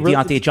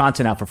Deontay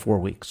Johnson out for 4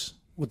 weeks?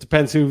 Well, it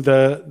depends who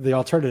the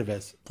alternative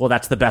is. Well,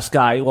 that's the best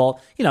guy.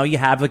 Well, you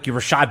have like your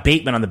Rashad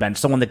Bateman on the bench,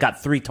 someone that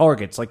got 3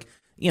 targets. Like,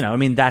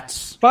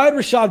 that's. If I had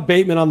Rashad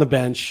Bateman on the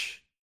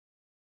bench,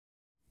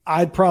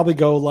 I'd probably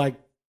go like,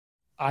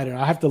 I don't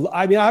know.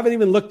 I haven't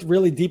even looked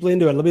really deeply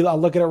into it. I'll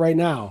look at it right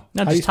now.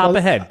 No, just top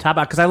ahead. Top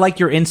out, because I like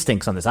your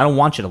instincts on this. I don't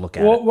want you to look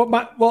at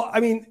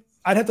it.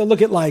 I'd have to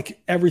look at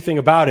like everything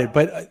about it,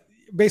 but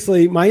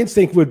basically my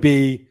instinct would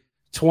be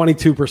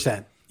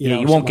 22%.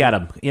 You won't get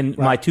him. In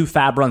my 2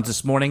 fab runs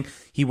this morning,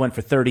 he went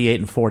for 38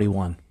 and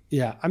 41.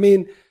 Yeah.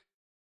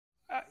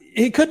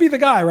 He could be the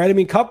guy,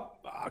 right?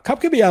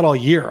 Kupp could be out all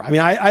year.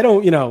 I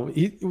don't,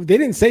 they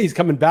didn't say he's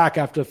coming back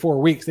after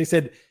 4 weeks. They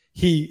said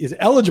he is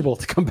eligible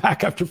to come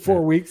back after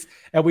 4 weeks.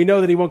 And we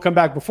know that he won't come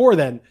back before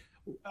then.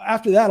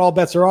 After that, all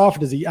bets are off.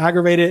 Does he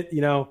aggravate it?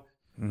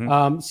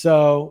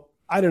 So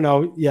I don't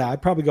know. Yeah,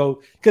 I'd probably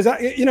go because,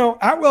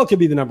 Atwell could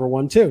be the number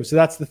 1 too. So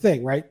that's the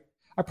thing, right?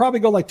 I'd probably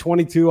go like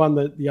 22 on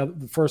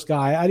the first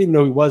guy. I didn't even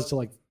know he was till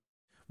like.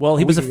 Well,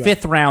 he was a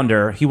 5th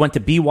rounder. He went to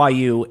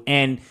BYU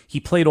and he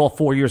played all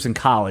 4 years in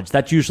college.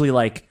 That's usually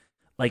like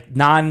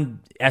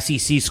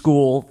non-SEC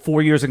school,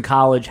 4 years in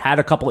college, had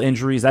a couple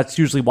injuries. That's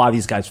usually why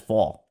these guys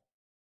fall.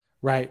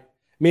 Right.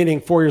 Meaning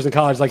 4 years in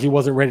college, like he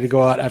wasn't ready to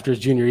go out after his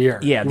junior year.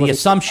 Yeah. The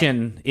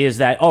assumption is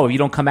that, you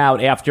don't come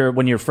out after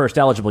when you're first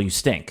eligible, you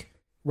stink.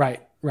 Right.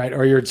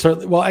 Or you're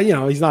certainly,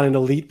 he's not an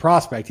elite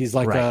prospect. He's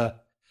like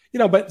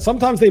but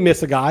sometimes they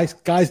miss a guy.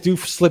 Guys do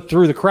slip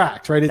through the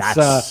cracks, right?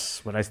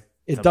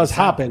 It does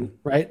happen,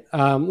 right?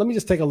 Let me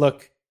just take a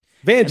look.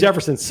 Van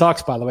Jefferson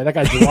sucks, by the way. That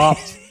guy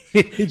dropped.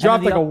 He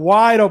dropped like a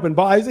wide open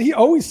ball. He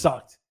always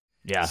sucked.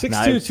 Yeah.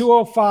 6'2",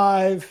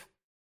 205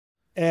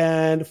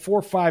 and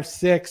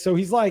 4.56. So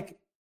he's like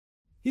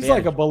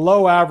a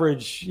below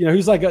average,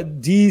 he's like a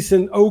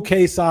decent,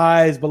 okay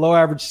size, below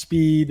average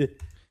speed.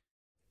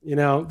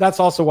 That's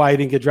also why he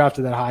didn't get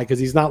drafted that high, because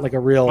he's not like a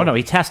real. Oh no,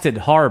 he tested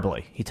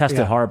horribly.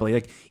 Horribly.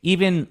 Like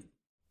even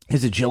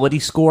his agility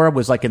score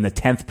was like in the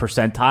 10th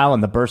percentile,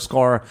 and the burst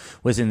score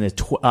was in the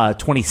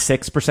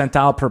 26th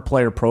percentile per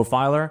player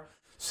profiler.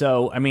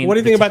 So what do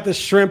you think about the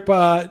shrimp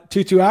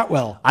Tutu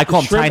Atwell? I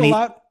call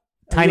him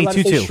tiny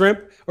Tutu.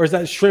 Shrimp, or is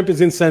that shrimp is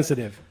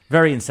insensitive?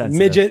 Very insensitive.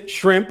 Midget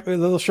shrimp, a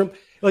little shrimp.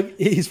 Like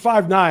he's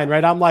 5'9",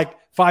 right? I'm like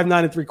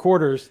 5'9" and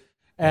 3/4.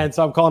 And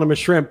so I'm calling him a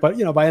shrimp, but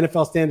by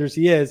NFL standards,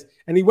 he is,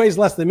 and he weighs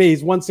less than me.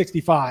 He's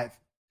 165.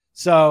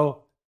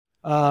 So,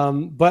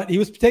 but he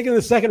was taken in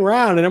the 2nd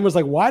round, and everyone was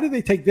like, why did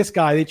they take this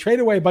guy? They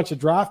traded away a bunch of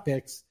draft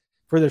picks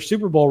for their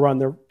Super Bowl run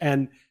there.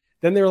 And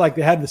then they were like,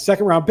 they had the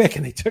 2nd round pick,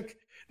 and they took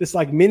this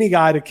like mini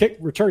guy to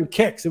return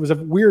kicks. It was a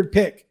weird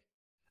pick.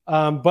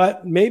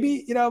 But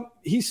maybe,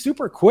 he's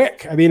super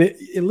quick. At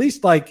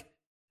least like,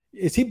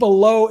 is he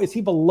below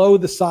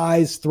the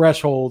size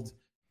threshold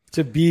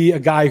to be a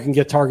guy who can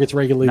get targets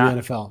regularly in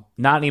the NFL?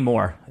 Not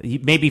anymore.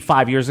 Maybe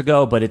 5 years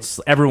ago,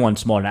 but everyone's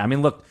smaller now.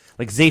 Look,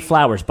 like Zay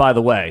Flowers, by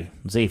the way.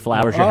 Zay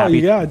Flowers, you're happy.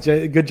 Yeah,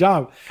 Jay, good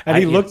job. And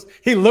he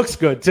looks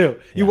good too.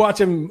 Yeah. You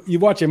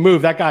watch him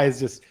move. That guy is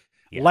just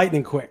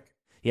lightning quick.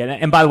 Yeah,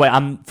 and by the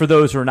way, for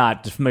those who are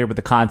not familiar with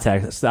the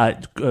context,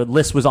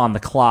 Liss was on the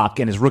clock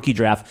in his rookie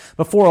draft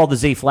before all the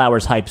Zay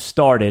Flowers hype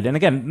started. And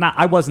again,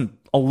 I wasn't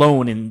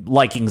alone in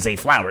liking Zay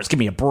Flowers. Give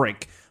me a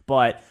break.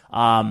 but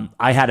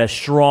I had a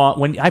strong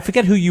when I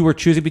forget who you were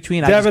choosing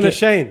between. Devin and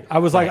Shane. I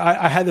was like,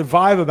 I had the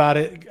vibe about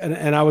it,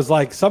 and I was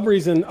like, some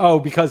reason,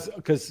 because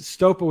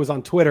Stopa was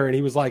on Twitter, and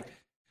he was like,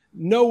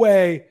 no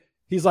way.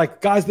 He's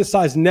like, guys this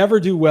size never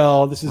do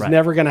well. This is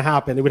never going to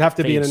happen. It would have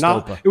to be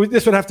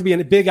this would have to be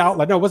in a big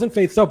outlier. No, it wasn't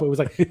Faith Stopa. It was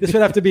like, this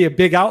would have to be a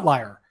big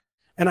outlier.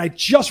 And I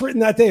just written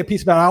that day a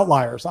piece about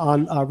outliers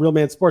on Real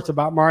Man Sports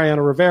about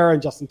Mariano Rivera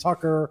and Justin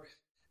Tucker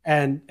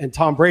and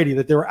Tom Brady,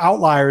 that there were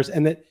outliers,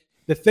 and that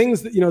the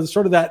things that,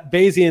 sort of that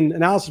Bayesian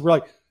analysis were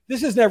like,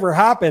 this has never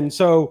happened,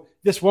 so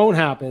this won't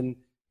happen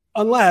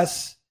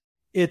unless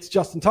it's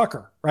Justin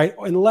Tucker, right?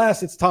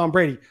 Unless it's Tom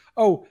Brady.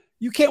 Oh,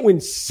 you can't win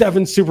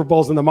 7 Super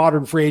Bowls in the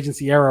modern free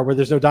agency era where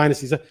there's no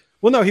dynasties.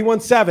 Well, no, he won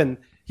 7.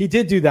 He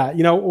did do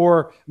that,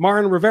 or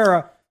Mariano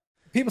Rivera.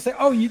 People say,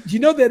 oh, you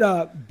know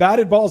that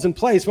batted balls in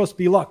play is supposed to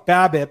be luck,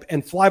 BABIP,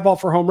 and fly ball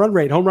for home run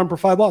rate, home run per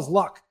fly ball is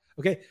luck.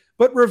 Okay.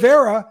 But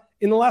Rivera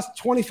in the last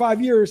 25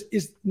 years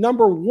is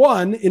number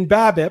 1 in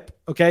BABIP,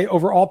 okay,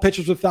 over all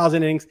pitchers with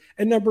 1,000 innings,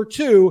 and number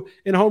 2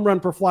 in home run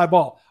per fly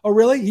ball. Oh,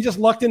 really? He just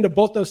lucked into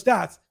both those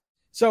stats.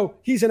 So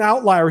he's an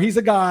outlier. He's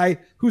a guy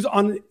who's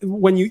on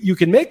when you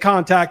can make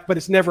contact, but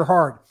it's never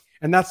hard.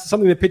 And that's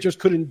something that pitchers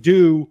couldn't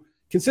do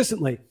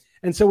consistently.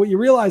 And so what you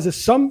realize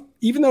is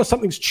even though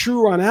something's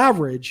true on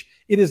average,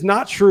 it is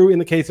not true in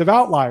the case of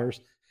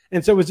outliers.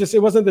 And so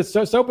it wasn't that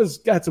Sopa's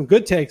got some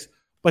good takes,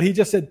 but he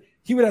just said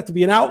he would have to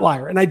be an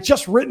outlier. And I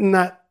just written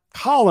that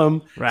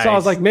column. Right. So I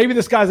was like, maybe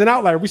this guy's an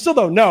outlier. We still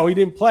don't know. He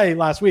didn't play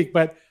last week,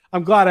 but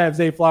I'm glad I have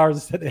Zay Flowers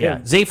instead of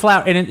him. Zay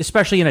Flowers, and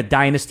especially in a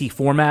dynasty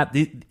format,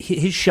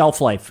 his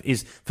shelf life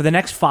is for the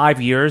next 5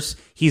 years.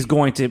 He's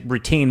going to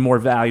retain more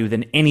value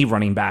than any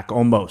running back,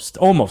 almost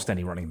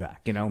any running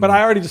back. But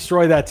I already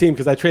destroyed that team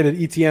because I traded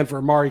ETN for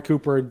Amari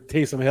Cooper and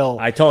Taysom Hill.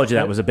 I told you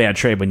that was a bad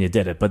trade when you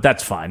did it, but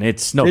that's fine.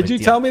 It's no. Did you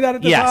tell me that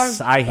at the time?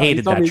 Yes, I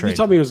hated that trade. You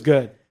told me it was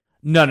good.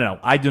 No,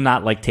 I do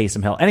not like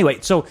Taysom Hill. Anyway,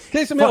 so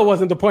Taysom Hill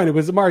wasn't the point. It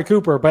was Amari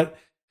Cooper, but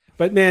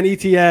man,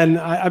 ETN,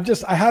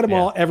 I had him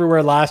all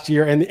everywhere last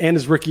year and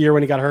his rookie year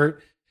when he got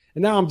hurt.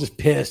 And now I'm just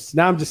pissed.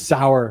 Now I'm just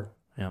sour.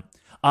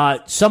 Yeah.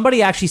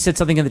 Somebody actually said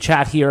something in the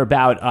chat here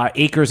about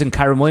Akers and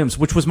Kyren Williams,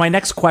 which was my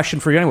next question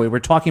for you anyway. We're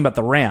talking about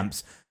the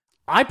Rams.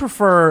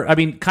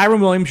 Kyren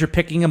Williams, you're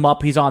picking him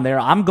up. He's on there.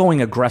 I'm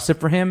going aggressive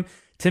for him.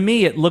 To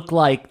me, it looked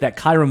like that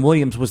Kyren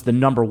Williams was the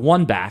number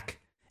 1 back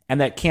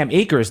and that Cam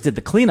Akers did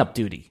the cleanup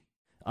duty.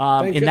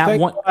 I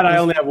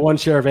only have 1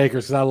 share of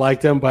Akers because I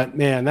liked him, but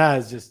man,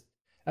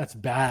 that's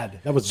bad.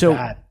 That was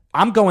bad.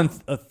 I'm going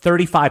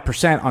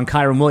 35% on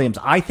Kyren Williams.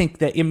 I think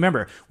that,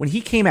 remember, when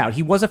he came out,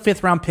 he was a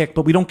 5th-round pick,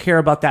 but we don't care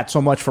about that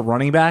so much for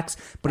running backs.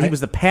 But he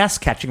was the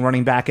pass-catching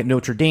running back at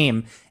Notre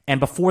Dame. And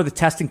before the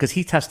testing, because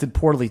he tested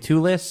poorly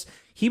too, Liss,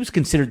 he was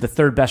considered the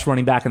 3rd best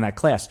running back in that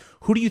class.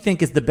 Who do you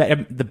think is the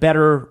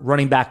better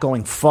running back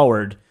going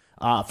forward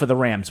for the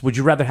Rams? Would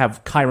you rather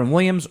have Kyren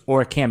Williams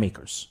or Cam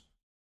Akers?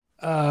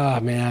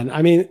 Man.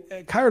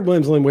 Kyren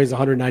Williams only weighs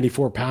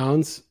 194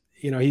 pounds.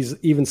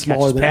 He's even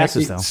smaller than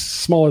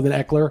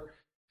Eckler.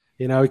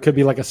 He could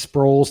be like a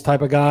Sproles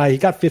type of guy. He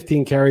got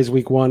 15 carries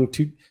week 1.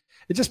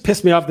 It just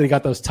pissed me off that he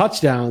got those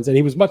touchdowns, and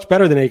he was much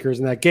better than Akers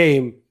in that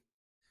game.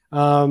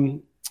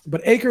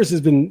 But Akers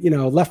has been,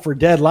 left for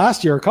dead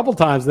last year a couple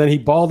times. And then he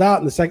balled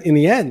out in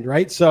the end,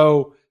 right?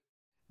 So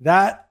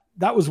that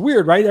was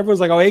weird, right? Everyone's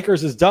like, "Oh,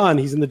 Akers is done.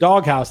 He's in the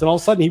doghouse," and all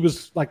of a sudden he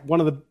was like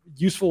one of the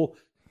useful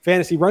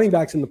fantasy running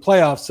backs in the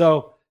playoffs.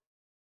 So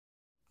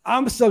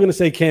I'm still going to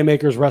say Cam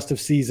Akers rest of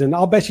season.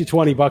 I'll bet you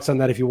 $20 on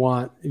that if you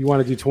want. If you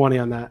want to do 20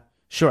 on that.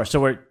 Sure.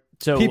 So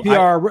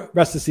PPR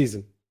rest of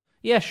season.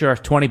 Yeah, sure.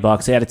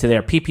 $20. Add it to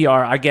there.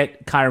 PPR. I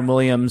get Kyren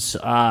Williams.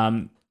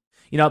 The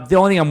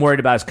only thing I'm worried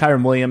about is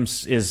Kyren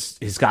Williams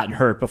has gotten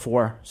hurt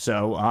before.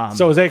 So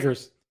is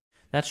Akers.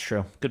 That's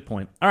true. Good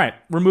point. All right,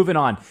 we're moving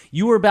on.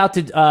 You were about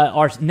to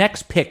our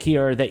next pick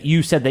here that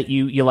you said that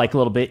you like a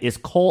little bit is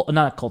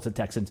not Colts and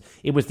Texans.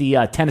 It was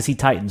the Tennessee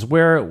Titans.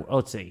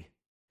 Let's see.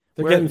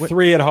 They're getting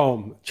 3 at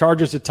home.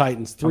 Chargers at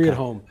Titans, 3 at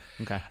home.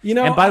 Okay.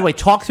 And by the way,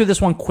 talk through this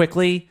one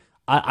quickly.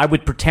 I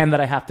would pretend that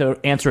I have to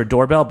answer a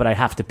doorbell, but I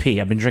have to pee.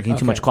 I've been drinking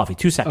too much coffee.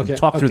 2 seconds.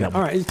 Talk through that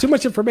one. All right. It's too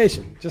much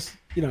information. Just,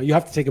 you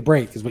have to take a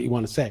break is what you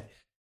want to say.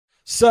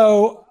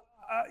 So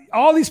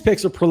all these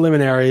picks are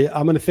preliminary.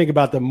 I'm going to think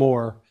about them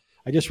more.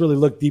 I just really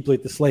looked deeply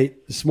at the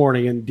slate this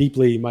morning, and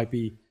deeply might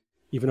be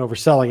even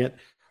overselling it.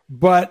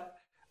 But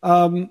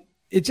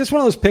it's just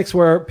one of those picks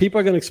where people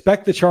are going to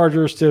expect the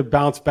Chargers to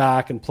bounce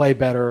back and play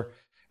better.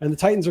 And the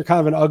Titans are kind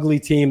of an ugly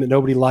team that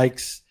nobody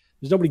likes.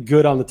 There's nobody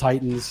good on the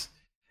Titans.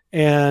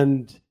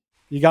 And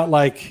you got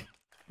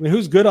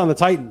who's good on the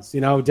Titans?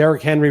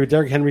 Derrick Henry, but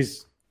Derrick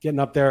Henry's getting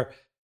up there.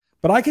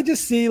 But I could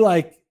just see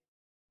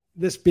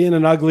this being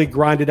an ugly,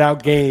 grinded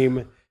out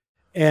game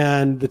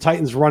and the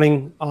Titans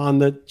running on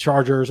the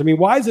Chargers.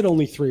 Why is it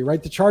only 3,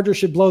 right? The Chargers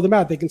should blow them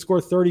out. They can score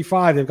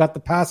 35. They've got the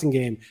passing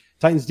game.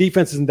 Titans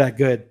defense isn't that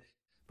good.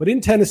 But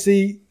in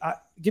Tennessee,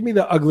 give me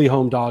the ugly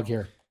home dog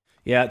here.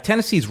 Yeah,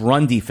 Tennessee's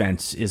run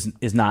defense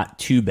is not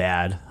too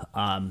bad.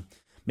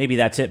 Maybe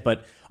that's it.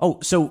 But,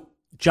 so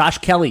Josh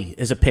Kelly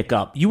is a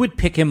pickup. You would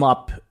pick him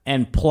up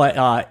and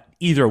play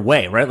either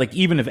way, right? Like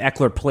even if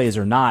Eckler plays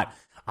or not.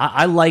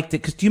 I liked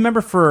it because do you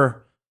remember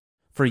for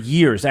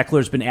years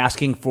Eckler's been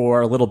asking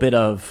for a little bit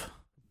of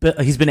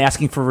he's been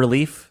asking for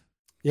relief.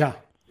 Yeah.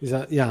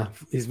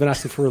 He's been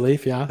asking for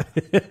relief, yeah.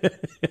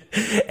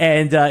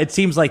 And it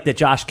seems like that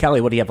Josh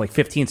Kelly, what do you have, like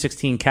 15,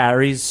 16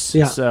 carries?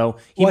 Yeah. So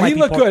he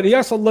looked good. He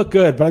also looked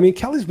good. But, I mean,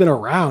 Kelly's been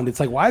around.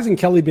 It's like, why hasn't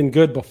Kelly been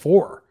good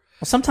before?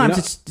 Well, sometimes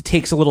it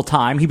takes a little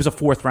time. He was a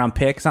fourth-round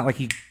pick. It's not like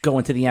you go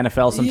into the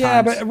NFL sometimes.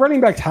 Yeah, but running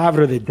backs have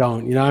it or they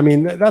don't. You know, I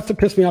mean, that's what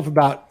pissed me off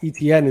about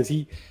ETN is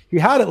he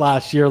had it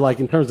last year,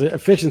 like in terms of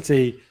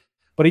efficiency,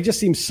 but he just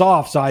seemed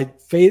soft. So I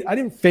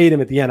didn't fade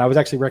him at the end. I was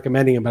actually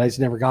recommending him, but I just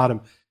never got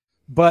him.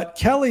 But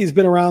Kelly's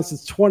been around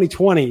since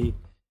 2020,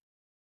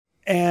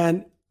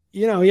 and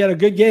he had a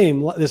good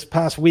game this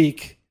past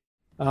week.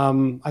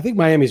 I think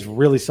Miami's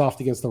really soft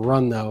against the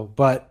run, though.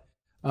 But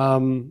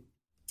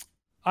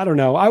I don't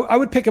know. I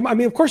would pick him. I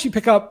mean, of course, you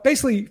pick up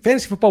basically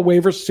fantasy football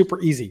waivers,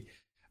 super easy.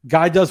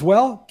 Guy does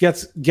well,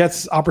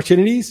 gets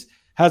opportunities,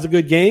 has a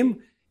good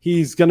game.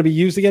 He's going to be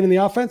used again in the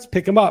offense.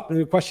 Pick him up. And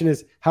the question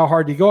is, how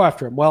hard do you go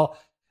after him? Well,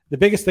 the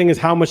biggest thing is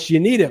how much do you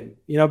need him?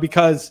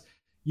 Because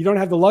you don't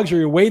have the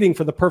luxury of waiting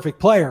for the perfect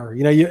player.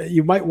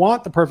 You might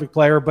want the perfect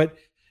player, but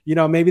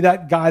maybe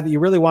that guy that you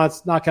really want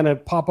is not going to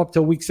pop up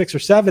till week 6 or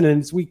 7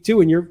 and it's week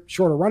 2 and you're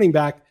short a running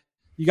back.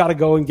 You got to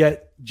go and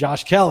get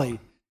Josh Kelly.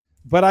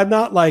 But I'm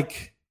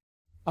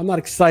not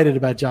excited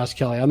about Josh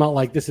Kelly. I'm not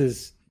like this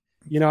is,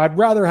 I'd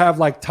rather have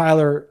like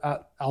Tyler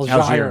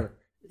Algier.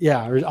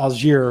 Yeah. Or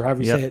Algier,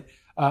 however you say it,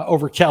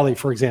 over Kelly,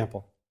 for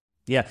example.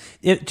 Yeah.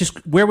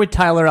 Where would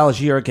Tyler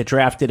Algier get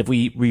drafted if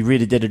we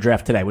really did a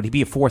draft today? Would he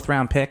be a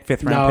 4th-round pick,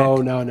 5th-round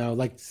pick? No,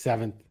 like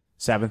 7th.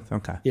 7th?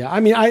 Okay. Yeah, I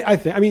mean, I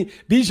think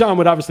Bijan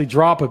would obviously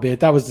drop a bit.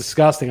 That was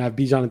disgusting. I have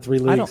Bijan in 3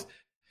 leagues.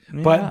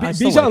 But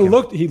Bijan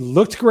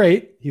looked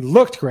great. He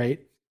looked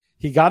great.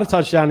 He got a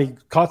touchdown. He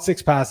caught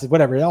 6 passes,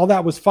 whatever. All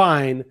that was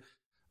fine.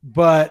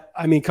 But,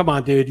 I mean, come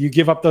on, dude. You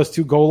give up those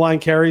 2 goal line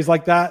carries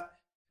like that?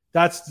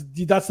 That's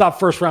not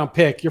first-round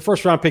pick. Your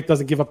first-round pick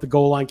doesn't give up the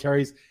goal line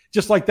carries.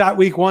 Just like that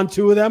week 1,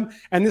 2 of them.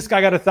 And this guy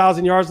got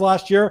 1,000 yards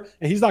last year,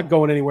 and he's not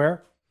going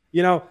anywhere.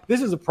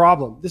 This is a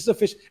problem. This is a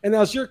fish. And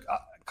Algier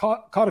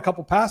caught a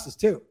couple passes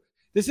too.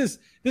 This is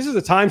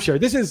a timeshare.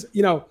 This is,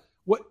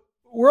 what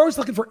we're always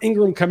looking for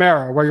Ingram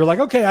Kamara, where you're like,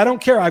 okay, I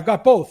don't care. I've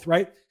got both,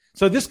 right?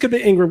 So this could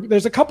be Ingram.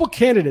 There's a couple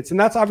candidates, and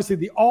that's obviously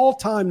the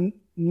all-time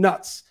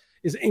nuts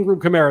is Ingram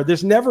Kamara.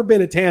 There's never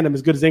been a tandem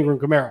as good as Ingram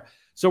Kamara.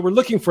 So we're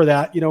looking for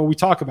that, when we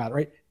talk about it,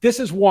 right? This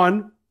is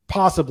one,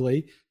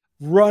 possibly,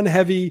 run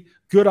heavy,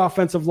 good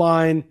offensive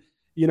line,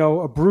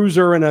 a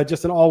bruiser and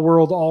just an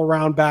all-world,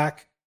 all-around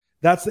back.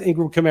 That's the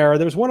Ingram Kamara.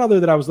 There's one other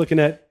that I was looking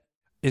at.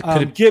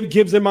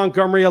 Gibbs and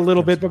Montgomery a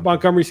little bit, but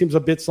Montgomery seems a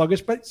bit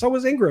sluggish, but so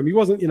was Ingram. He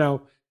wasn't,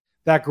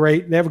 that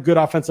great. They have a good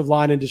offensive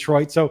line in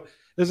Detroit. So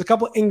there's a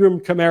couple Ingram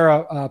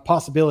Kamara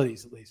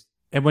possibilities at least.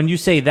 And when you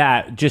say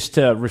that, just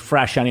to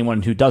refresh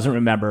anyone who doesn't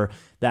remember,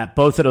 that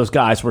both of those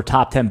guys were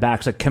top 10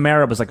 backs. Like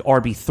Kamara was like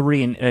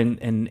RB3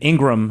 and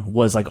Ingram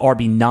was like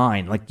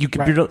RB9. Like you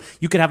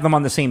could have them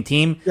on the same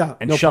team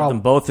and shove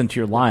them both into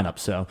your lineup.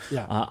 So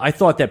I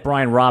thought that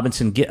Brian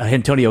Robinson,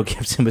 Antonio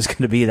Gibson was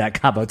going to be that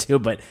combo too,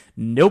 but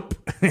nope.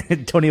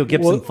 Antonio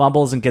Gibson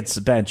fumbles and gets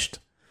benched.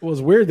 It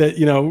was weird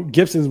that,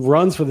 Gibson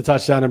runs for the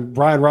touchdown and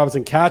Brian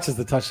Robinson catches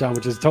the touchdown,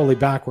 which is totally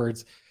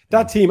backwards.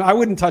 That team, I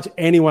wouldn't touch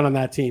anyone on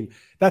that team.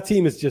 That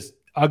team is just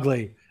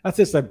ugly. That's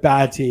just a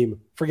bad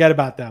team. Forget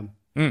about them.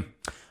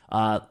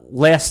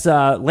 Last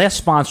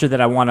sponsor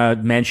that I want to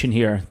mention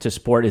here to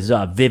support is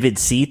Vivid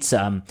Seats.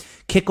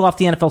 Kick off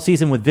the NFL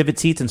season with Vivid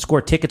Seats and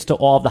score tickets to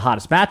all of the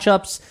hottest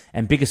matchups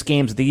and biggest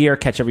games of the year.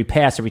 Catch every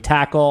pass, every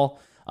tackle.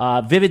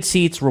 Vivid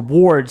Seats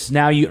rewards.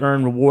 Now you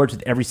earn rewards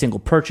with every single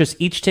purchase.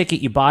 Each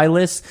ticket you buy,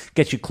 Liss,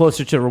 gets you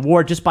closer to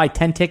reward. Just buy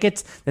 10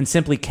 tickets, then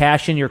simply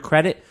cash in your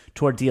credit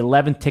toward the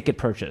 11th ticket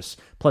purchase.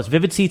 Plus,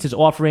 Vivid Seats is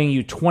offering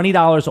you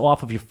 $20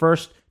 off of your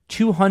first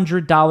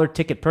 $200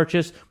 ticket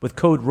purchase with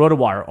code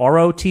ROTOWIRE,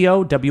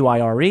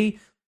 ROTOWIRE.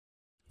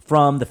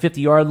 From the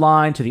 50-yard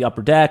line to the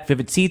upper deck,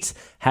 Vivid Seats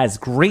has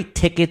great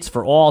tickets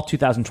for all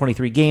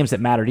 2023 games that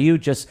matter to you.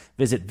 Just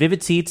visit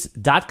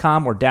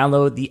vividseats.com or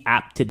download the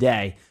app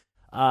today.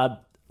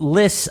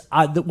 Liss,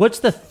 what's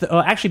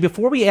the actually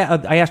before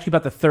I asked you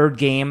about the third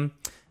game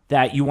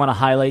that you want to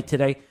highlight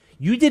today.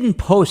 You didn't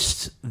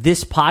post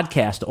this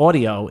podcast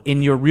audio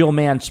in your Real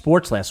Man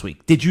Sports last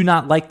week. Did you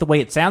not like the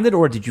way it sounded,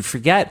 or did you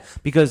forget?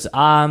 Because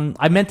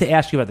I meant to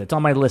ask you about that. It's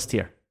on my list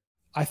here.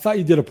 I thought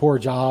you did a poor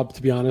job,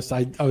 to be honest.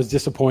 I was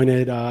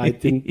disappointed. I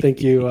didn't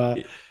think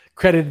you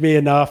credited me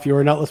enough. You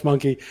were a nutless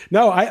monkey.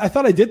 No, I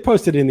thought I did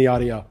post it in the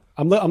audio.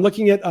 I'm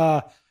looking at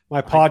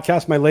my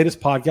podcast, my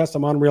latest podcast.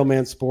 I'm on Real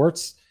Man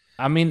Sports.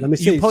 I mean, let me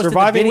see.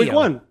 Surviving Week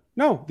 1.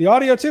 No, the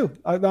audio too.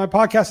 My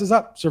podcast is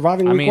up.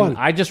 Surviving Week 1.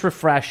 I just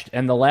refreshed,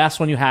 and the last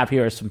one you have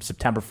here is from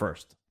September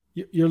 1st.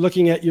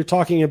 You're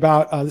talking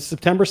about this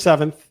September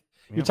 7th. Yep.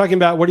 You're talking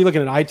about, what are you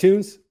looking at,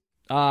 iTunes?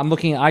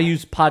 I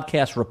use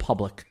Podcast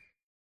Republic.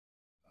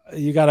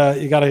 You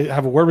gotta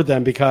have a word with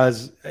them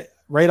because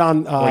right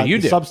on you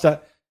the do.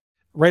 Substack.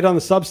 Right on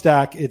the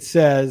Substack, it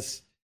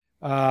says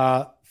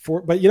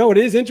but you know, it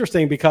is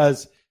interesting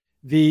because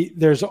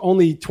there's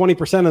only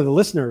 20% of the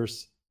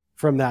listeners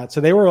from that. So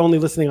they were only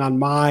listening on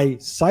my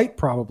site,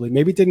 probably.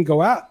 Maybe it didn't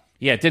go out.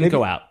 Yeah, it didn't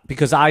go out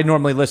because I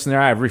normally listen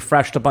there. I've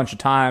refreshed a bunch of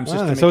times.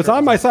 Just to make so it's sure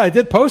on my site. I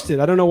did post it.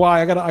 I don't know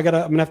why. I'm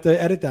gonna have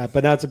to edit that.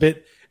 But now it's a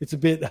bit.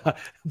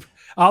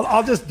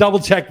 I'll just double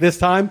check this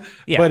time.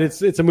 Yeah. But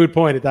it's a moot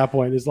point at that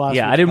point.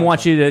 I didn't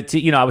want you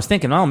to. I was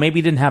thinking, oh, maybe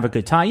you didn't have a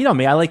good time. You know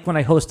me. I like when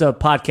I host a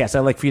podcast.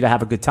 I like for you to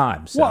have a good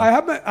time. So. Well,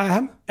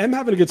 I am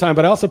having a good time,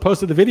 but I also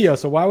posted the video.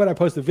 So why would I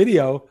post the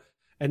video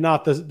and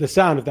not the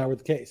sound if that were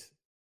the case?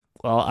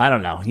 Well, I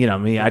don't know. You know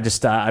me. I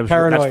just I was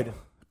paranoid.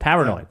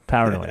 Paranoid.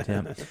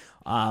 Yeah.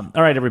 All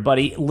right,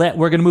 everybody. We're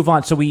going to move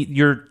on. So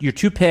your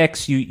 2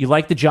 picks. You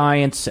like the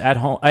Giants at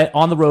home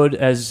on the road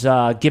as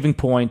giving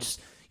points.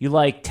 You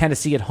like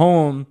Tennessee at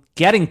home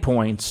getting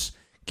points.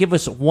 Give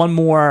us one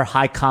more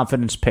high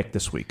confidence pick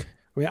this week.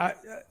 I mean,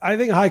 I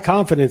think high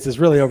confidence is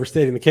really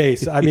overstating the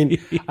case. I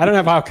mean, I don't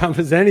have high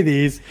confidence in any of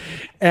these,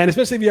 and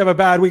especially if you have a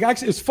bad week.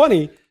 Actually, it's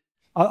funny.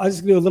 I'll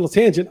just do a little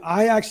tangent.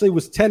 I actually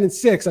was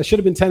 10-6. I should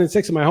have been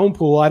 10-6 in my home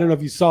pool. I don't know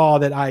if you saw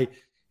that I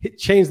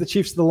changed the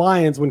Chiefs to the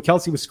Lions when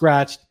Kelsey was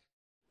scratched.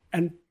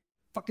 And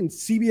fucking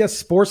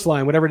CBS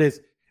Sportsline, whatever it is,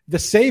 the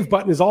save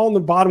button is all in the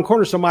bottom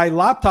corner. So my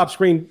laptop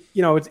screen,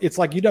 it's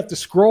like you'd have to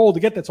scroll to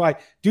get that. So I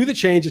do the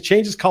change. It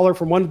changes color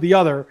from one to the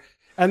other.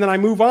 And then I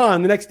move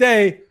on. The next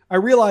day, I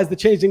realized the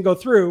change didn't go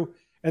through.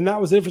 And that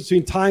was the difference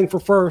between tying for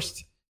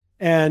first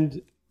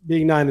and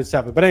being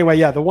 9-7. But anyway,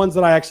 yeah, the ones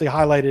that I actually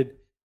highlighted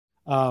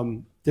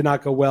did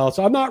not go well.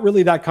 So I'm not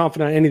really that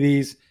confident on any of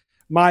these.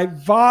 My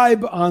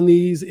vibe on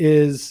these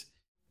is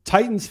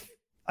Titans.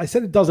 I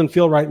said it doesn't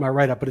feel right in my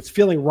write-up, but it's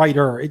feeling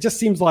righter. It just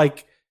seems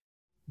like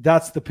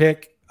that's the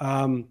pick.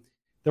 The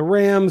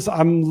Rams,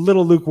 I'm a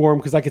little lukewarm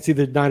because I could see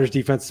the Niners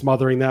defense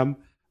smothering them.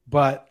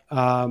 But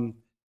and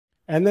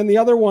then the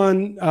other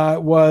one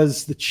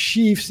was the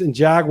Chiefs and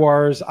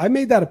Jaguars. I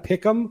made that a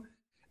pick 'em,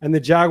 and the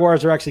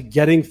Jaguars are actually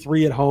getting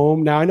 3 at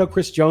home. Now, I know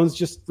Chris Jones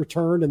just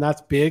returned, and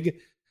that's big,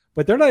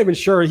 but they're not even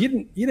sure. He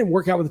didn't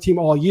work out with the team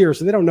all year,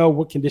 so they don't know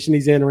what condition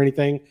he's in or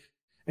anything.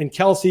 And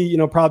Kelsey,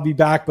 probably be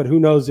back, but who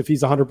knows if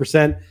he's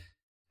 100%.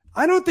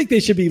 I don't think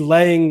they should be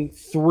laying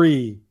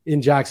 3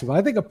 in Jacksonville.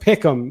 I think a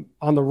pick 'em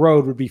on the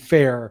road would be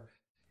fair.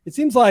 It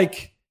seems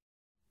like,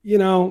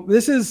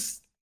 this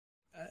is,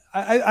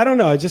 I don't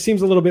know. It just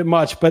seems a little bit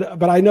much,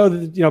 but I know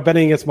that,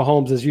 betting against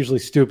Mahomes is usually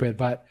stupid,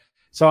 but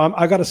so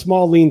I got a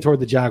small lean toward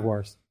the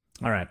Jaguars.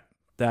 All right.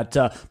 That,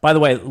 by the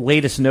way,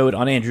 latest note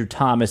on Andrew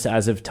Thomas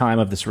as of time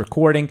of this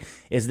recording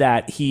is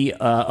that he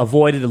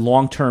avoided a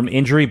long-term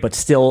injury, but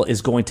still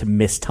is going to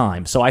miss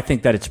time. So I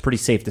think that it's pretty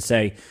safe to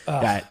say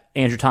that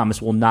Andrew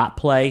Thomas will not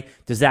play.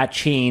 Does that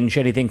change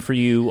anything for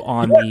you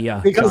on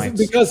the Giants?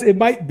 Because it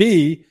might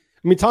be.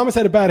 I mean, Thomas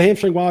had a bad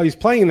hamstring while he was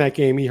playing in that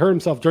game. He hurt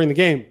himself during the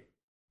game,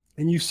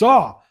 and you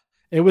saw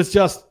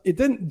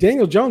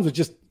Daniel Jones was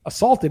just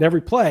assaulted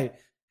every play,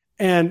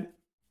 and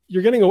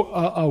you're getting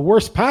a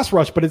worse pass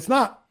rush, but it's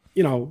not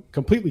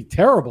completely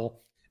terrible.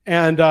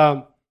 And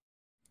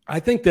I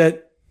think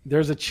that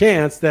there's a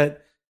chance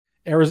that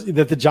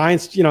the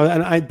Giants,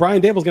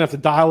 Brian Dable's going to have to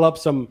dial up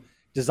some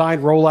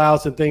designed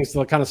rollouts and things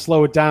to kind of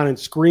slow it down and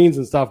screens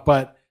and stuff.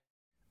 But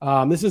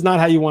this is not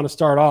how you want to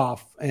start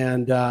off.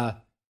 And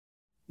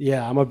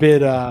I'm a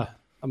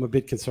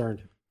bit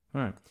concerned.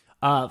 All right.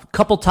 A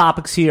couple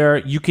topics here.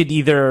 You could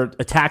either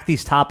attack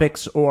these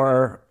topics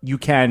or you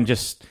can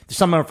just,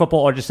 some are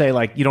football, or just say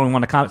like, you don't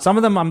want to comment. Some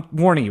of them, I'm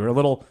warning you, are a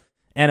little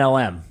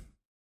NLM.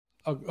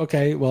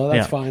 Okay, well,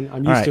 that's fine.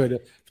 I'm used to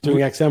it doing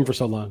XM for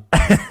so long.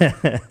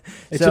 It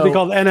should be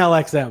called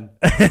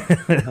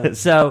NLXM.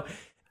 So,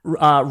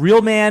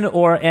 real man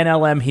or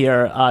NLM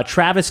here,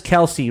 Travis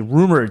Kelce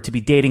rumored to be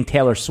dating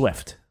Taylor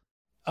Swift.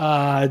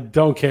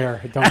 Don't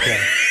care.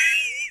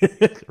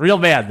 Real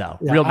man, though.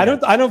 Yeah, real man.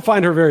 I don't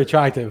find her very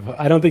attractive.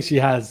 I don't think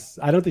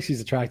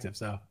she's attractive.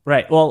 So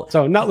right. Well,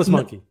 so nutless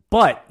monkey.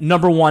 But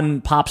number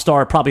one pop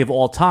star probably of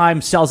all time,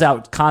 sells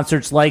out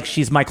concerts like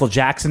she's Michael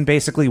Jackson,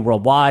 basically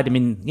worldwide. I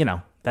mean,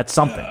 that's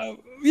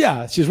something.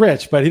 Yeah, she's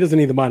rich, but he doesn't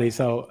need the money.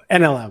 So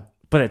NLM.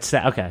 But it's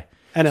okay.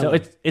 NLM. So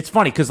it's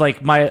funny because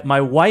like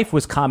my wife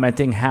was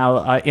commenting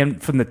how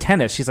from the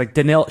tennis, she's like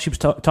she was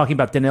talking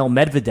about Daniil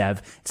Medvedev,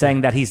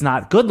 saying that he's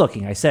not good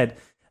looking. I said,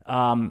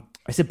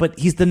 but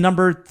he's the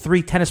number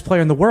 3 tennis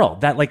player in the world.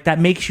 That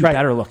makes you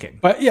better looking.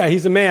 But yeah,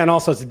 he's a man.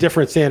 Also, it's a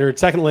different standard.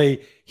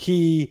 Secondly,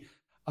 he's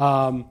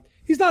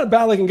not a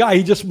bad looking guy.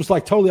 He just was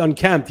like totally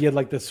unkempt. He had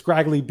like this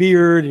scraggly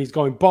beard and he's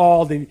going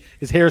bald and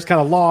his hair's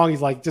kind of long.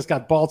 He's like just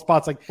got bald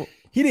spots. Like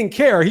he didn't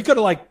care. He could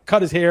have like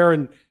cut his hair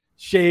and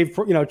shaved,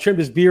 trimmed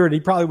his beard. And he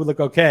probably would look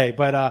okay.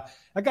 But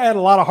that guy had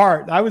a lot of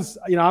heart. I'm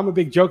a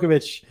big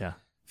Djokovic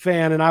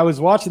fan, and I was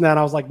watching that and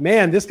I was like,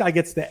 man, this guy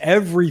gets to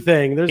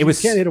everything. You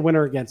can't hit a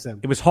winner against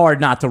him. It was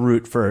hard not to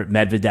root for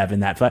Medvedev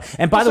in that fight.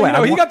 And by the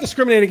way, he got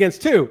discriminated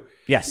against too.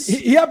 Yes.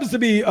 He happens to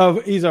be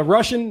he's a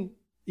Russian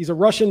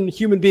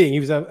human being. He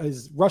was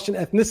his Russian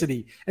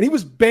ethnicity, and he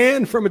was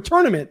banned from a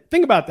tournament.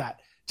 Think about that.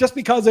 just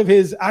because of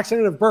his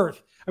accident of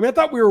birth. I mean, I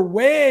thought we were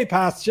way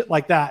past shit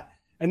like that.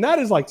 And that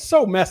is like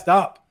so messed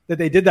up that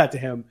they did that to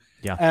him.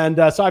 Yeah. And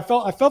so I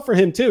felt for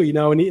him too,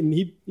 and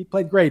he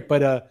played great,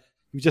 but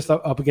he was just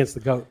up against the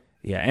GOAT.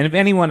 Yeah, and if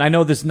anyone, I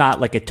know there's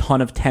not like a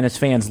ton of tennis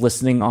fans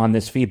listening on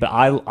this feed, but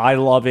I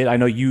love it. I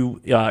know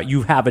you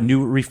have a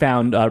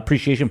refound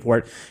appreciation for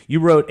it. You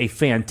wrote a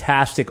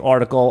fantastic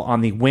article on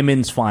the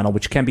women's final,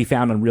 which can be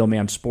found on Real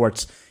Man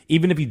Sports.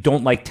 Even if you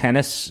don't like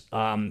tennis,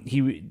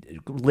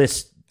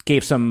 Liss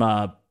gave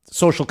some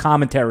social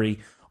commentary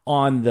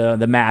on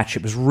the match.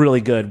 It was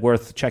really good,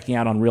 worth checking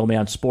out on Real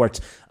Man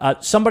Sports.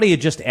 Somebody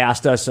had just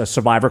asked us a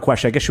Survivor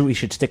question. I guess we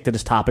should stick to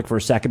this topic for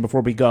a second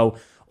before we go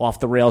off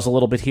the rails a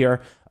little bit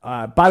here.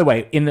 By the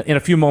way, in a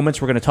few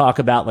moments, we're going to talk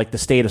about like the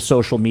state of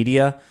social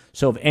media.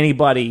 So if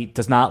anybody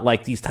does not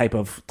like these type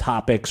of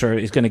topics or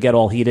is going to get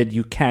all heated,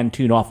 you can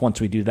tune off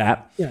once we do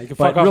that. Yeah, you can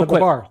fuck off at the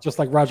bar, just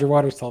like Roger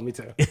Waters told me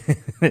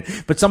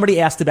to. But somebody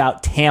asked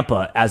about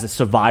Tampa as a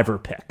Survivor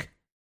pick.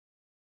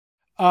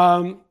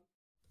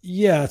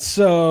 Yeah,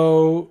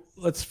 so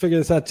let's figure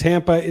this out.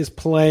 Tampa is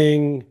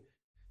playing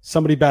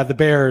somebody bad, the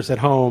Bears at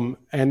home,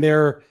 and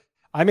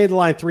I made the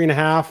line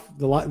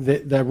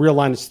 3.5. The real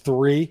line is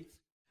 3.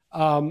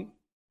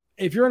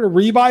 If you're in a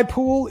rebuy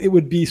pool, it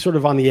would be sort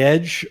of on the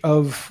edge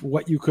of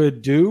what you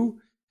could do.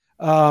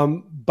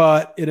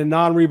 But in a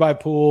non-rebuy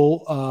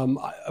pool,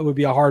 it would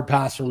be a hard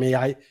pass for me.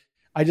 I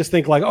just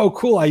think like, oh,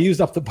 cool, I used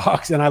up the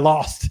bucks and I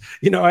lost.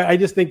 I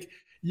just think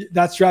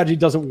that strategy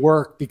doesn't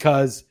work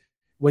because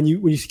when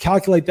you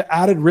calculate the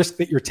added risk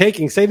that you're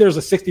taking, say there's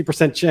a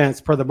 60% chance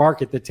per the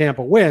market that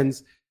Tampa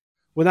wins.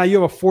 Well, now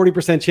you have a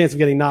 40% chance of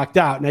getting knocked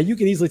out. Now you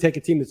can easily take a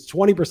team that's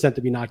 20%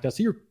 to be knocked out.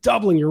 So you're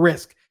doubling your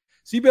risk.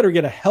 So you better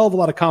get a hell of a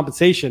lot of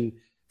compensation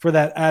for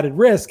that added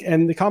risk.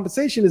 And the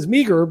compensation is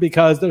meager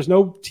because there's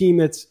no team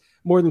that's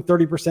more than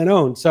 30%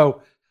 owned.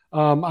 So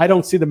I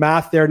don't see the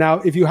math there. Now,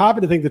 if you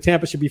happen to think that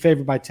Tampa should be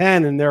favored by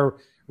 10 and they're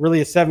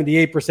really a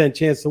 78%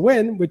 chance to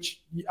win,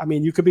 which, I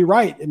mean, you could be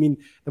right. I mean,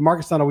 the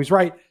market's not always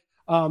right.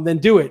 Then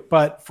do it.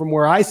 But from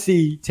where I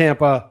see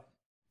Tampa,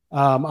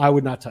 I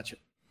would not touch it.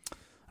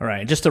 All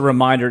right. Just a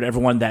reminder to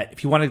everyone that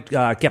if you want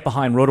to get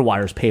behind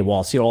RotoWire's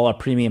paywall, see all our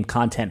premium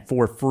content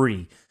for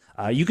free,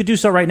 you could do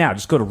so right now.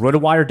 Just go to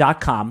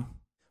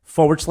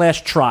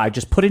rotowire.com/try.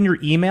 Just put in your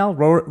email,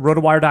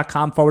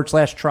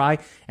 rotowire.com/try,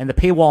 and the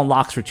paywall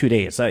unlocks for 2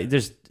 days.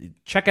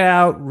 Check it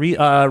out,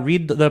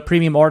 read the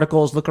premium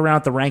articles, look around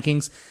at the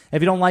rankings.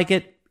 If you don't like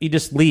it, you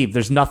just leave.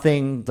 There's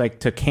nothing like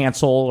to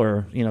cancel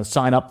or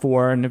sign up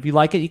for. And if you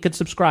like it, you could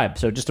subscribe.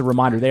 So just a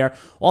reminder there.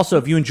 Also,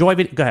 if you enjoy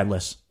it, go ahead,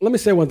 Liss. Let me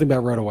say one thing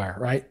about RotoWire,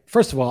 right?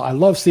 First of all, I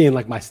love seeing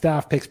like my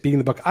staff picks beating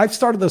the book. I've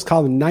started those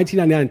columns in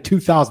 1999 and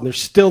 2000. They're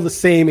still the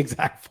same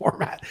exact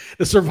format.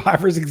 The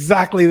Survivor is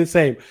exactly the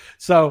same.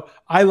 So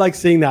I like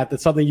seeing that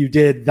something you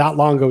did that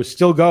long ago is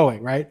still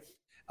going, right?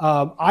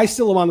 I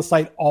still am on the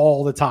site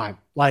all the time.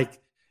 Like,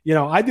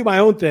 I do my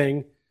own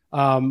thing.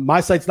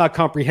 My site's not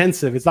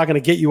comprehensive. It's not going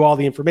to get you all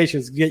the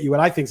information. It's going to get you what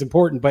I think is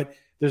important, but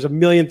there's a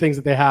million things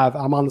that they have.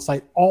 I'm on the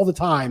site all the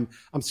time.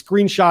 I'm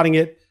screenshotting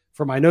it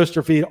for my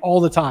Nostra feed all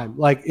the time.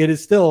 Like, it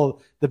is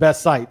still the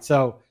best site.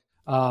 So,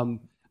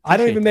 I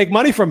don't even make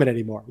money from it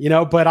anymore,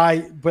 but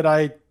I,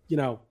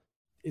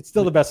 it's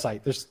still the best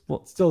site. There's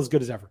still as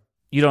good as ever.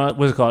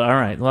 What's it called? All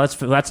right. Well,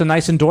 that's a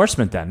nice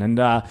endorsement then.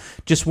 And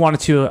just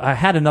wanted to, I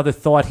had another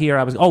thought here.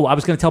 I was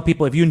going to tell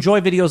people, if you enjoy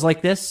videos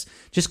like this,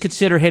 just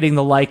consider hitting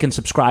the like and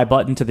subscribe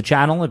button to the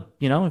channel,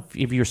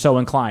 if you're so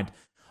inclined.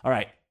 All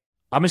right.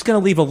 I'm just going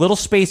to leave a little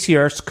space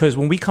here because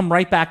when we come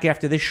right back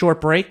after this short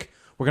break,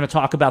 we're going to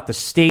talk about the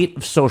state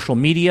of social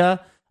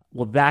media.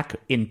 We'll be back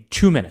in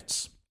 2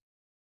 minutes.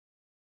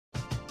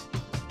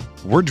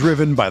 We're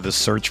driven by the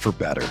search for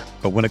better.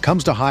 But when it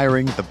comes to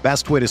hiring, the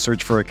best way to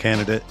search for a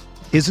candidate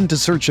isn't to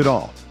search at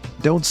all.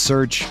 Don't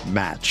search,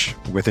 match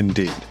with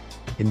Indeed.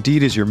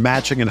 Indeed is your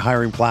matching and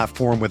hiring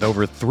platform with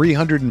over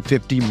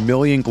 350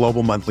 million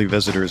global monthly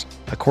visitors,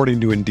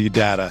 according to Indeed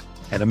data,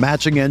 and a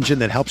matching engine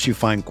that helps you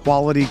find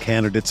quality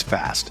candidates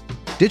fast.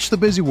 Ditch the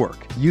busy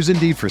work. Use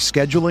Indeed for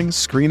scheduling,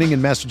 screening,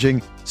 and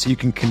messaging so you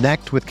can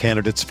connect with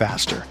candidates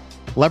faster.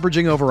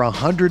 Leveraging over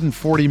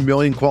 140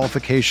 million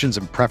qualifications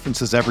and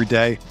preferences every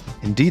day,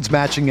 Indeed's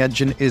matching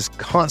engine is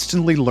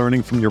constantly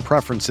learning from your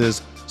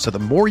preferences, so the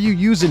more you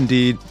use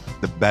Indeed,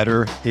 the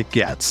better it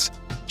gets.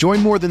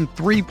 Join more than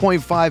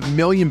 3.5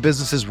 million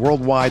businesses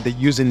worldwide that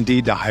use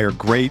Indeed to hire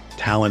great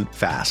talent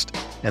fast.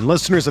 And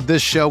listeners of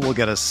this show will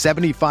get a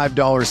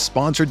 $75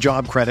 sponsored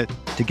job credit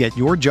to get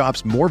your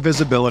jobs more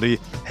visibility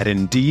at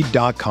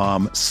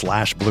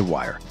Indeed.com/Blue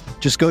Wire.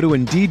 Just go to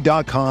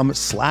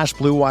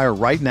Indeed.com/Blue Wire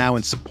right now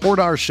and support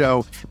our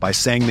show by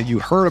saying that you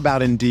heard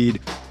about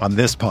Indeed on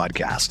this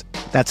podcast.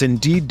 That's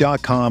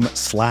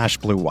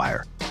Indeed.com/Blue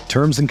Wire.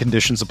 Terms and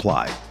conditions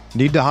apply.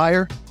 Need to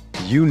hire?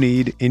 You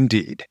need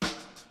Indeed.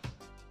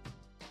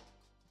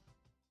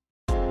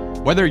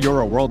 Whether you're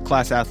a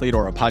world-class athlete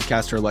or a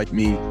podcaster like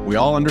me, we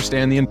all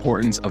understand the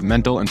importance of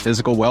mental and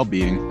physical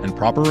well-being and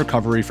proper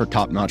recovery for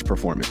top-notch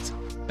performance.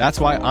 That's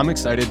why I'm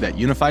excited that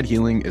Unified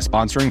Healing is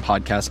sponsoring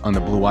podcasts on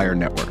the Blue Wire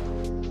Network.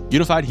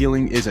 Unified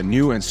Healing is a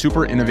new and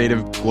super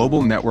innovative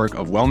global network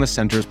of wellness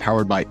centers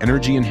powered by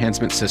Energy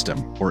Enhancement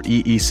System, or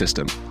EE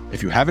System.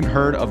 If you haven't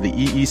heard of the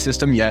EE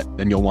System yet,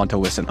 then you'll want to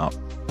listen up.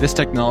 This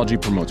technology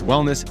promotes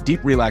wellness,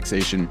 deep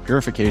relaxation,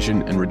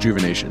 purification, and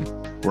rejuvenation.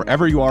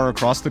 Wherever you are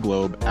across the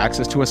globe,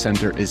 access to a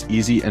center is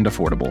easy and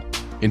affordable.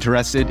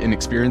 Interested in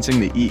experiencing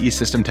the EE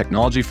System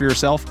technology for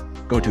yourself?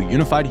 Go to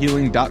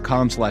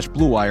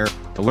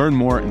unifiedhealing.com/bluewire to learn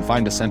more and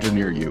find a center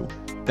near you.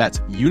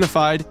 That's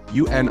unified,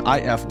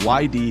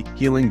 UNIFYD,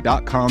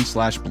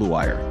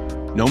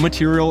 healing.com/bluewire. No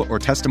material or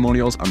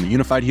testimonials on the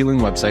Unified Healing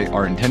website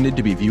are intended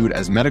to be viewed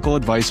as medical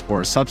advice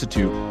or a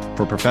substitute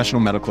for professional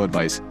medical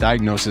advice,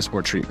 diagnosis,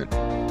 or treatment.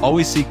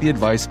 Always seek the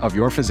advice of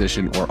your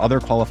physician or other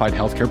qualified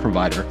healthcare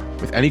provider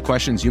with any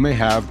questions you may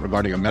have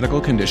regarding a medical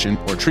condition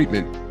or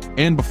treatment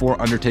and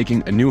before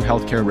undertaking a new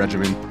healthcare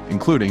regimen,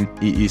 including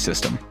EE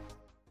System.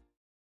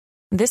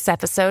 This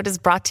episode is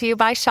brought to you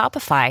by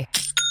Shopify.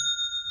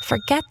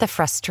 Forget the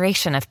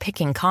frustration of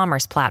picking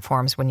commerce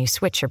platforms when you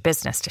switch your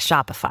business to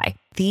Shopify,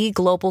 the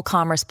global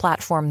commerce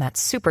platform that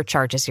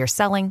supercharges your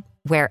selling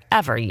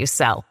wherever you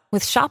sell.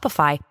 With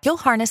Shopify, you'll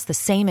harness the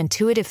same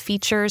intuitive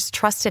features,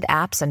 trusted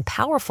apps, and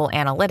powerful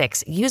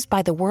analytics used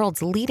by the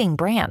world's leading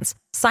brands.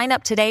 Sign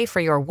up today for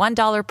your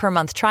 $1 per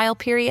month trial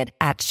period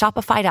at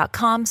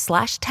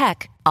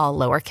shopify.com/tech, all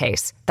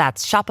lowercase.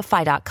 That's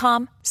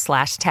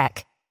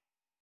shopify.com/tech.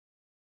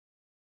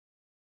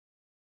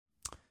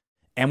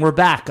 And we're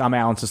back. I'm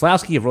Alan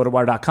Seslowsky of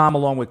RotoWire.com,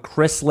 along with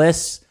Chris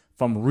Liss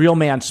from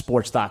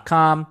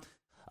RealManSports.com.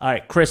 All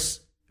right, Chris,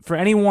 for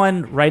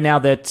anyone right now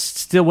that's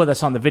still with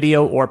us on the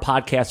video or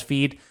podcast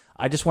feed,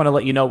 I just want to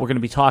let you know we're going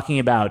to be talking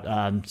about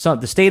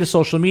the state of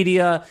social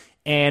media,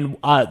 and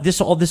this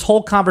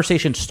whole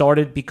conversation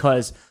started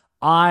because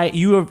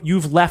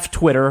you've left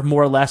Twitter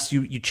more or less.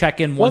 You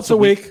check in once a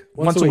week.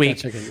 Once a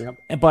week. Yep.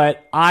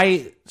 But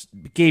I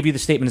gave you the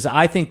statement is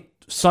I think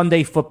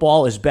Sunday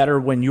football is better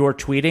when you're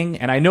tweeting,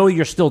 and I know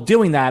you're still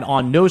doing that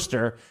on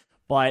Noster,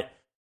 but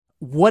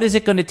what is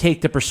it going to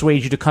take to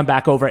persuade you to come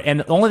back over? And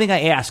the only thing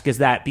I ask is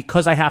that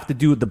because I have to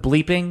do the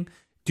bleeping,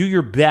 do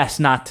your best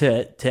not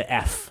to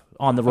F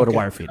on the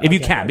RotoWire feed, if you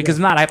can, because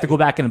if not, I have to go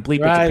back and bleep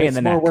it to pay in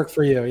the neck. More work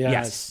for you. Yeah,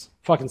 yes.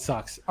 Fucking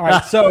sucks. All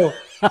right. So,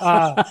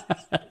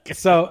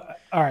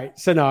 all right.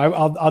 So no,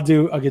 I'll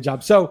do a good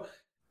job. So,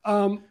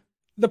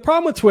 the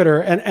problem with Twitter,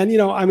 and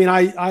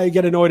I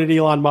get annoyed at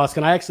Elon Musk,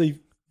 and I actually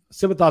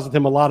sympathize with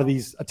him a lot of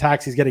these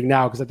attacks he's getting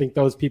now, because I think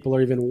those people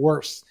are even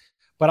worse.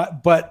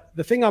 But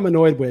the thing I'm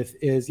annoyed with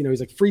is, he's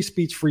like free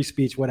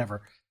speech,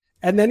 whatever.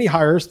 And then he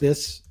hires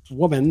this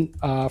woman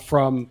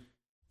from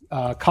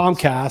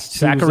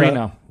Comcast.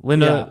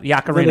 Linda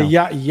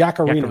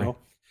Yaccarino.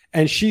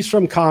 And she's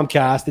from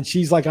Comcast, and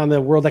she's like on the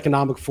World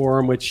Economic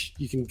Forum, which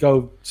you can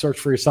go search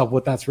for yourself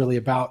what that's really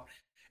about.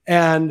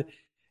 And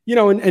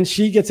and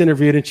she gets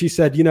interviewed, and she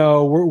said,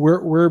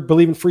 we're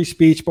believing free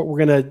speech, but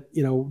we're going to,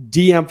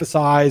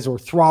 de-emphasize or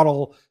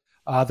throttle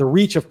the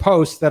reach of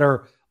posts that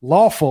are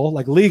lawful,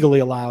 like legally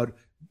allowed,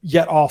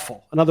 yet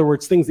awful. In other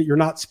words, things that you're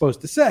not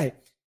supposed to say.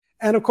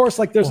 And of course,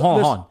 like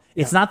hold on.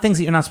 It's not things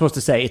that you're not supposed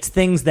to say. It's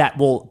things that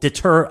will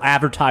deter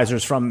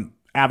advertisers from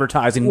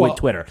advertising with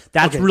Twitter.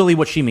 That's really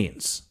what she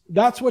means.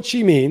 That's what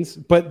she means,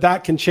 but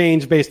that can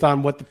change based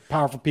on what the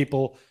powerful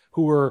people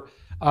who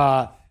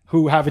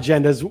have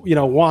agendas,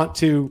 want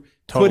to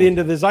put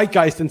into the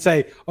zeitgeist and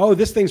say, oh,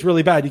 this thing's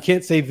really bad. You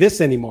can't say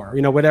this anymore,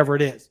 whatever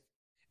it is.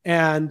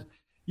 And,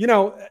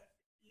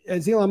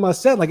 as Elon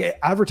Musk said, like,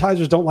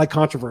 advertisers don't like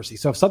controversy.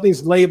 So if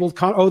something's labeled,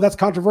 that's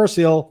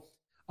controversial,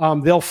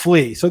 they'll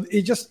flee. So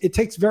it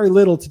takes very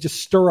little to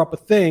just stir up a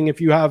thing if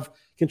you have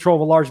control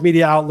of a large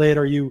media outlet,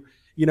 or you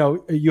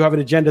have an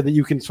agenda that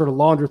you can sort of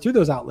launder through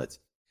those outlets.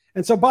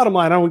 And so bottom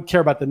line, I don't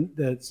care about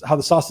how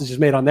the sausage is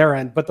made on their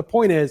end. But the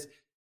point is,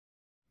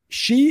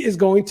 she is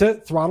going to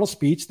throttle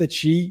speech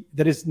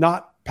that is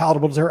not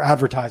palatable to her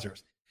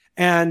advertisers.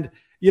 And,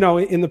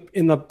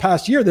 in the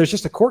past year, there's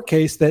just a court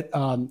case that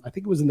I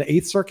think it was in the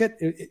 8th Circuit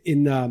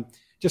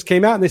just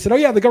came out, and they said, oh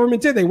yeah, the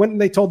government did. They went and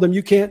they told them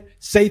you can't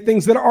say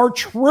things that are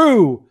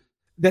true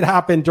that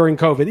happened during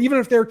COVID. Even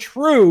if they're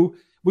true,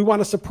 we want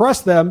to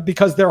suppress them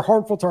because they're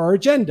harmful to our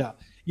agenda.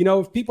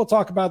 If people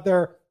talk about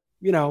their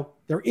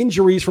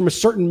injuries from a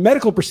certain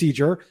medical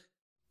procedure,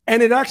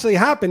 and it actually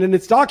happened and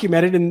it's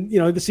documented, and the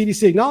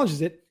CDC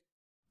acknowledges it,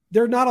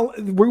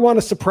 we want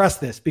to suppress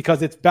this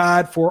because it's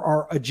bad for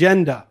our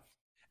agenda.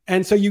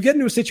 And so you get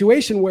into a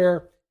situation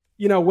where,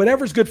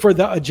 whatever's good for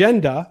the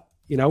agenda,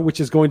 which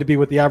is going to be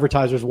what the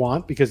advertisers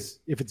want, because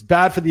if it's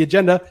bad for the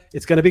agenda,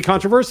 it's going to be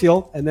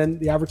controversial, and then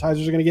the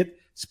advertisers are going to get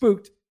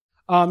spooked.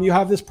 You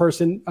have this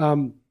person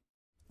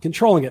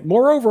controlling it.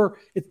 Moreover,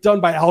 it's done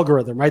by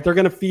algorithm, right? They're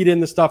going to feed in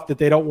the stuff that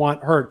they don't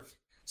want heard.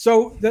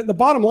 So the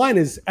bottom line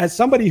is, as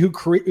somebody who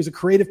is a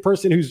creative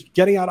person who's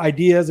getting out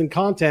ideas and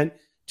content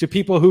to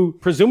people who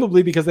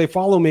presumably, because they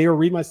follow me or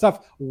read my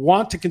stuff,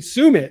 want to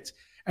consume it.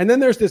 And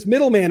then there's this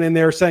middleman in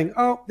there saying,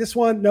 oh, this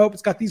one, nope,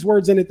 it's got these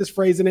words in it, this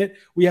phrase in it.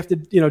 We have to,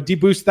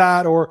 deboost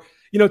that. Or,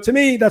 to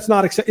me,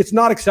 it's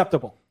not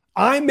acceptable.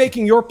 I'm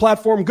making your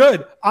platform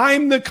good.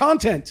 I'm the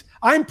content.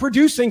 I'm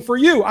producing for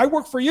you. I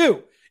work for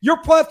you. Your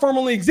platform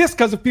only exists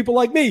because of people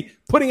like me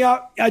putting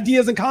out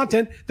ideas and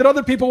content that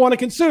other people want to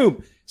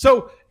consume.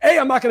 So, A,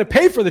 I'm not going to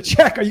pay for the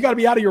check. You got to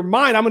be out of your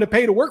mind. I'm going to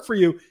pay to work for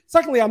you.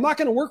 Secondly, I'm not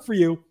going to work for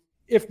you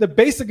if the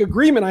basic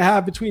agreement I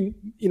have between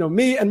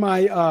me and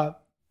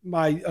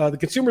the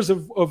consumers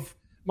of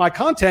my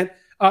content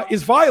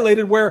is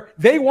violated, where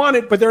they want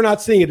it but they're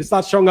not seeing it. It's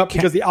not showing up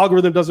because the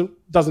algorithm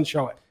doesn't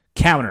show it.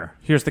 Counter.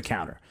 Here's the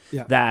counter.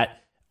 Yeah.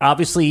 That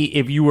obviously,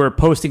 if you were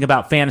posting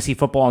about fantasy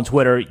football on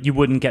Twitter, you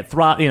wouldn't get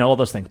all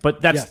those things.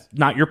 But that's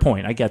not your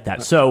point. I get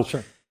that. So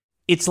sure.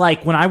 It's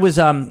like when I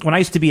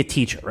used to be a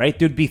teacher, right?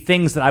 There'd be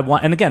things that I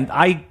want, and again,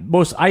 I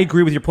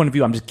agree with your point of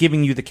view. I'm just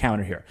giving you the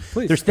counter here.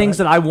 Please, there's things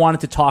that I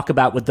wanted to talk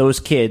about with those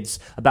kids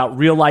about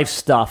real life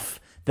stuff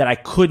that I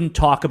couldn't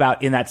talk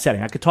about in that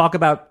setting. I could talk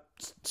about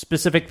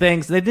specific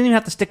things. They didn't even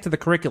have to stick to the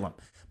curriculum,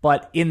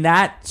 but in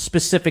that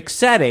specific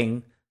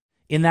setting,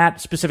 in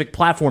that specific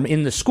platform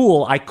in the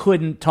school, I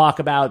couldn't talk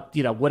about,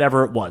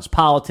 whatever it was,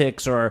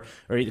 politics or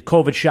the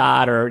COVID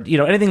shot or,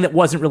 anything that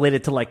wasn't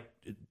related to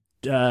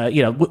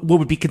what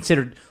would be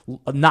considered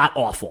not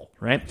awful,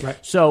 right?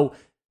 So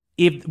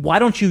why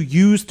don't you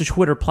use the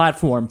Twitter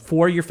platform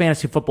for your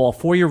fantasy football,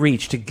 for your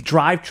reach, to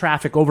drive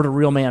traffic over to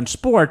Real Man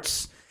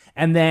Sports,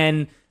 and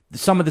then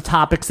some of the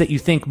topics that you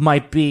think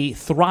might be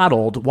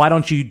throttled, why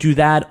don't you do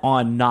that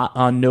on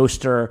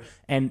Nostr,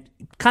 and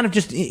kind of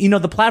just,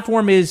 the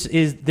platform is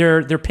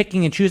they're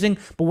picking and choosing,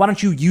 but why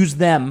don't you use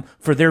them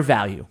for their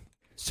value?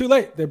 It's too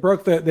late. They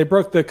broke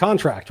the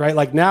contract, right?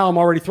 Like, now I'm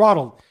already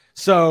throttled.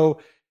 So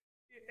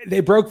they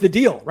broke the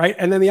deal, right?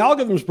 And then the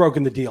algorithm's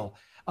broken the deal.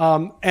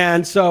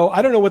 And so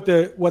I don't know what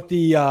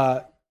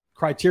the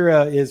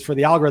criteria is for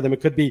the algorithm.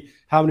 It could be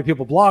how many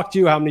people blocked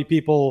you, how many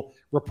people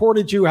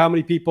reported you, how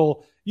many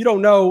people. You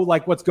don't know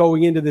what's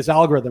going into this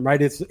algorithm,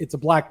 right? It's a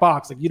black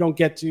box. Like, you don't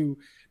get to.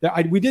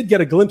 We did get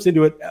a glimpse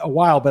into it a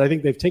while, but I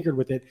think they've tinkered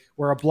with it,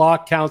 where a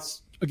block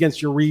counts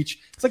against your reach.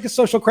 It's like a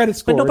social credit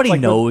score. But nobody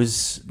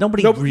knows.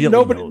 Nobody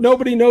knows.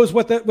 Nobody knows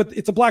what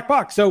it's a black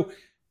box.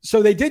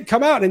 So they did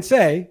come out and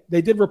say,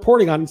 they did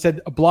reporting on it and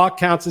said a block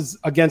counts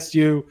against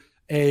you,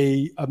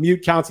 a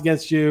mute counts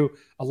against you,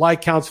 a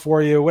like counts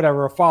for you,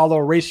 whatever, a follow,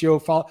 a ratio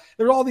follow.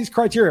 There's all these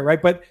criteria,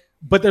 right?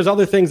 But there's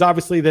other things,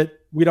 obviously, that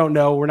we don't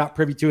know, we're not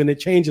privy to, and it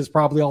changes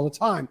probably all the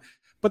time.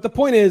 But the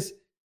point is,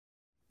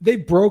 they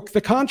broke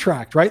the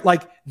contract, right?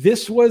 Like,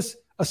 this was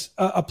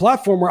a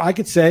platform where I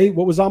could say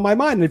what was on my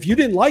mind. And if you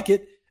didn't like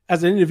it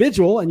as an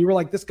individual, and you were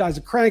like, this guy's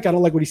a crank, I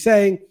don't like what he's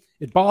saying,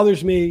 it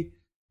bothers me,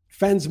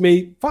 offends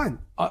me, fine.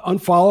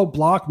 Unfollow,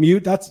 block,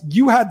 mute.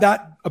 You had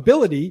that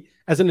ability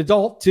as an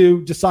adult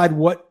to decide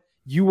what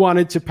you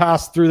wanted to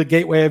pass through the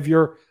gateway of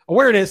your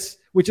awareness,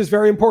 which is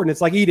very important.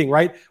 It's like eating,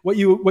 right? What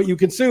you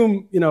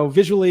consume,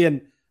 visually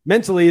and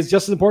mentally is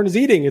just as important as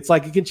eating. It's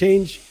like it can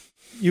change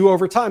you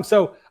over time.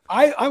 So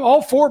I'm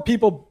all for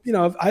people,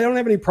 I don't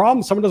have any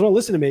problem. Someone doesn't want to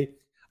listen to me.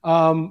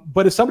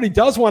 But if somebody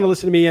does want to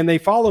listen to me and they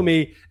follow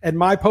me and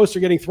my posts are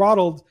getting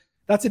throttled,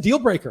 that's a deal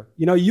breaker.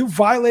 You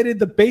violated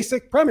the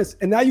basic premise,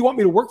 and now you want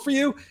me to work for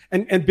you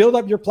and build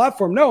up your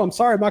platform. No, I'm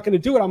sorry. I'm not going to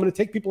do it. I'm going to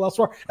take people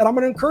elsewhere, and I'm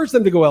going to encourage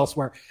them to go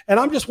elsewhere. And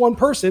I'm just one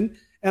person,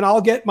 and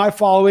I'll get my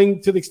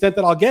following to the extent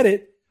that I'll get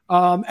it.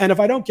 And if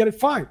I don't get it,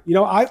 fine.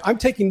 I'm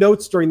taking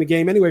notes during the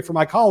game anyway for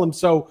my column.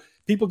 So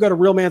people go to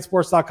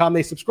realmansports.com,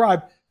 they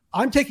subscribe.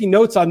 I'm taking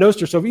notes on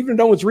Nostr. So even if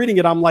no one's reading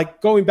it, I'm like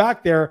going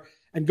back there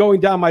and going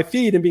down my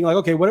feed and being like,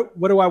 okay, what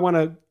do I want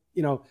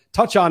to,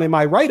 touch on in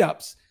my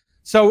write-ups?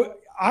 So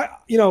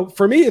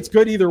for me, it's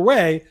good either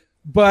way,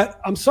 but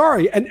I'm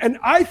sorry. And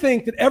I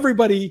think that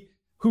everybody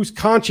who's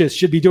conscious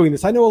should be doing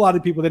this. I know a lot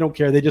of people, they don't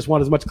care. They just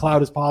want as much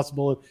clout as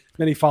possible and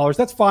many followers.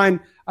 That's fine.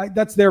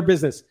 That's their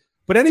business.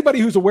 But anybody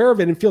who's aware of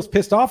it and feels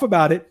pissed off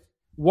about it,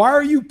 why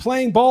are you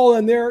playing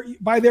ball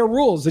by their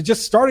rules? They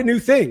just start a new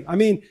thing. I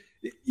mean,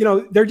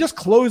 they're just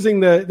closing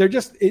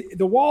the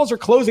walls are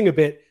closing a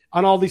bit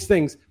on all these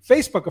things.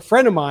 Facebook, a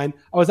friend of mine,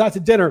 I was out to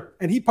dinner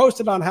and he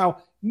posted on how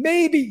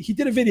maybe he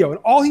did a video and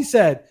all he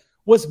said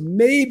was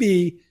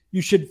maybe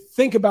you should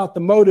think about the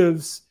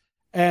motives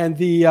and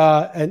the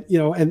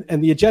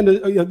and the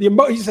agenda.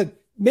 He said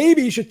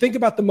maybe you should think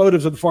about the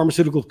motives of the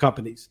pharmaceutical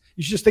companies.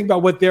 You should just think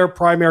about what their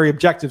primary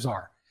objectives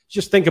are.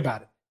 Just think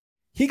about it.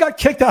 He got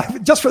kicked out of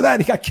it just for that.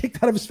 He got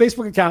kicked out of his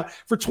Facebook account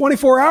for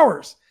 24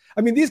 hours.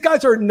 I mean, these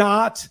guys are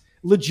not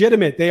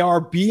legitimate. They are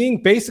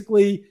being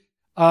basically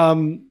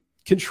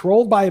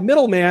controlled by a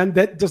middleman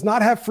that does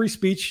not have free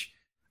speech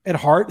at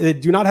heart. They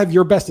do not have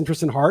your best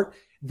interest in heart.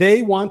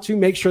 They want to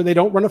make sure they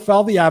don't run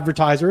afoul of the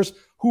advertisers,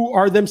 who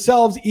are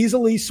themselves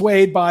easily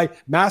swayed by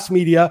mass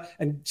media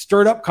and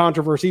stirred up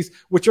controversies,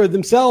 which are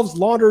themselves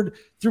laundered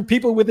through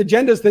people with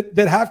agendas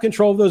that have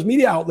control of those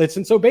media outlets.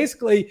 And so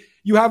basically,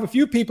 you have a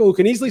few people who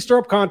can easily stir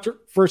up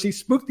controversy,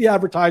 spook the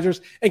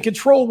advertisers, and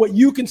control what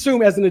you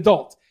consume as an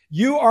adult.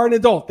 You are an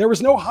adult. There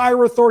is no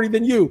higher authority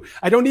than you.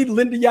 I don't need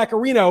Linda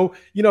Yaccarino,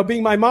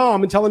 being my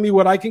mom and telling me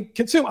what I can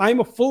consume. I am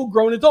a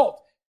full-grown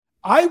adult.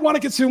 I want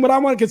to consume what I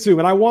want to consume,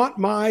 and I want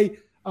my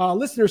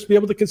listeners to be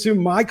able to consume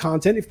my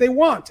content if they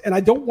want. And I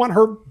don't want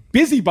her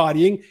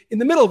busybodying in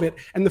the middle of it.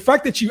 And the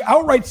fact that you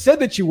outright said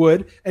that you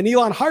would, and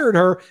Elon hired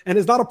her and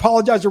has not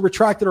apologized or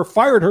retracted or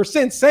fired her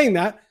since saying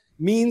that,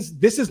 means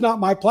this is not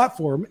my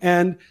platform.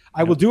 And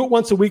I will do it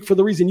once a week for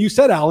the reason you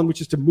said, Alan,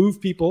 which is to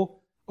move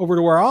people over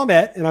to where I'm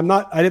at. And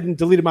I haven't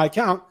deleted my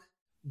account,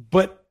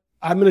 but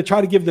I'm going to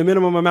try to give the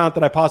minimum amount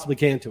that I possibly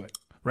can to it.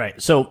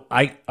 Right. So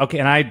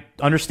and I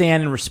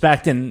understand and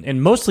respect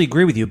and mostly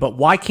agree with you, but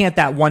why can't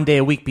that one day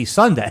a week be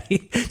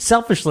Sunday?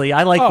 Selfishly,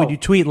 I like when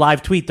you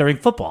live tweet during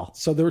football.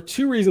 So there were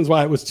two reasons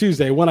why it was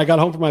Tuesday. One, I got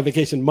home from my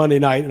vacation Monday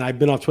night and I've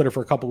been on Twitter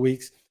for a couple of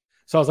weeks.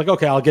 So I was like,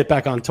 okay, I'll get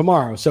back on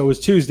tomorrow. So it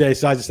was Tuesday.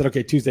 So I just said,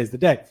 okay, Tuesday's the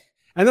day.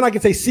 And then I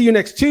can say, see you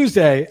next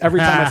Tuesday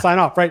every time I sign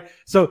off, right?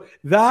 So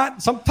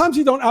that sometimes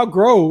you don't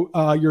outgrow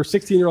your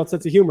 16-year-old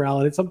sense of humor,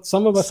 Alan. It's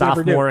some of us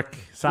never do.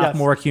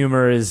 Sophomore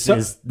humor is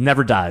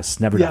never dies.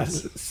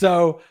 Dies.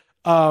 So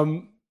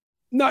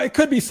no, it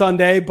could be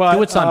Sunday, but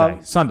do it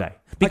Sunday.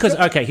 Because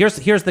here's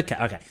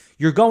the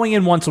you're going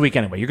in once a week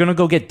anyway. You're going to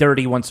go get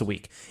dirty once a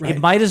week. Right. It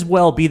might as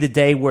well be the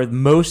day where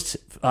most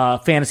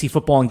fantasy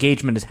football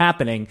engagement is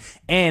happening,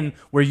 and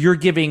where you're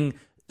giving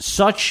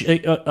such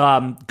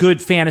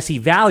good fantasy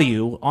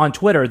value on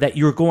Twitter that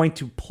you're going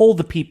to pull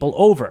the people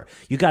over.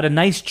 You got a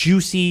nice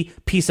juicy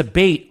piece of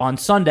bait on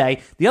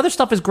Sunday. The other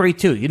stuff is great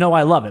too. You know,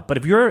 I love it. But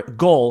if your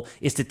goal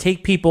is to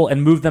take people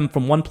and move them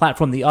from one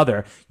platform to the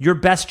other, your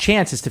best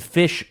chance is to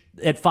fish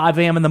at 5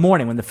 a.m. in the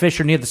morning when the fish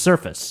are near the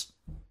surface.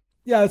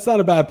 Yeah, it's not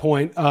a bad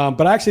point.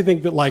 But I actually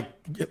think that,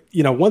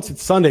 once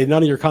it's Sunday,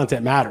 none of your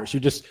content matters.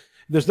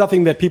 There's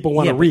nothing that people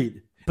want to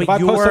read. If I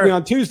post something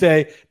on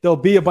Tuesday, there'll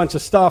be a bunch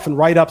of stuff and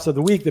write-ups of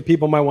the week that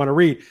people might want to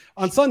read.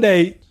 On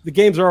Sunday, the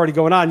games are already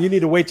going on. You need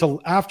to wait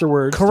till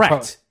afterwards.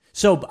 Correct.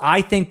 So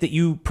I think that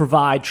you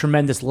provide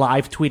tremendous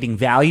live tweeting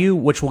value,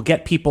 which will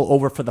get people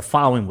over for the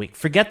following week.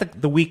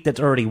 Forget the week that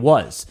already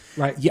was.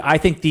 Right. Yeah, I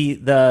think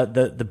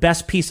the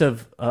best piece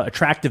of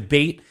attractive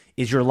bait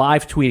is your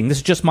live tweeting. This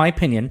is just my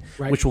opinion,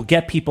 which will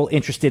get people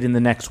interested in the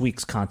next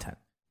week's content.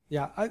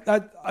 Yeah,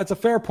 it's a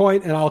fair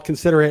point, and I'll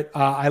consider it.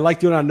 I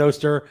like doing it on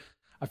Noster.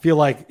 I feel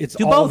like it's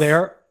all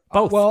there.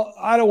 Both. Well,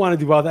 I don't want to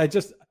do both.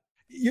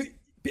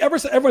 Everyone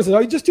says,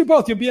 you just do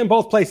both. You'll be in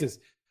both places.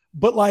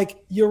 But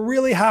you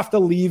really have to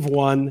leave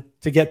one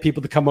to get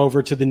people to come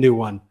over to the new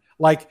one.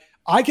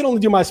 I can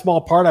only do my small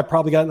part. I've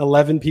probably gotten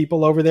 11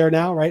 people over there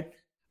now, right?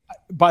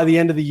 By the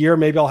end of the year,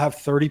 maybe I'll have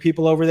 30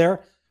 people over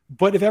there.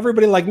 But if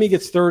everybody like me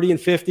gets 30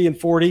 and 50 and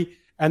 40,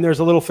 and there's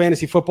a little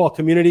fantasy football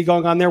community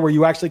going on there where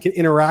you actually can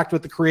interact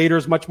with the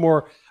creators much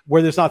more,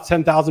 where there's not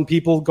 10,000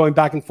 people going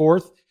back and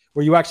forth,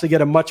 where you actually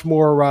get a much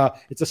more,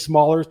 it's a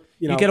smaller,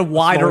 you get a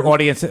wider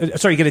audience.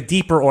 Sorry, you get a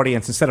deeper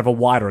audience instead of a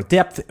wider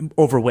depth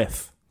over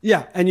width.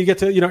 Yeah. And you get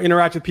to,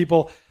 interact with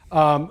people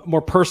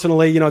more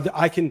personally.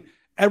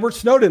 Edward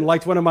Snowden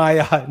liked one of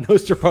my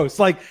Noster posts.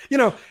 On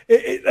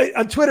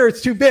Twitter,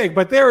 it's too big,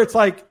 but there it's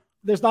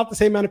there's not the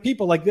same amount of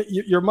people.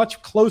 You're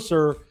much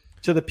closer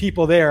to the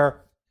people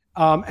there.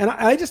 And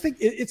I just think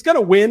it's going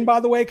to win, by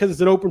the way, because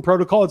it's an open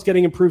protocol. It's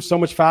getting improved so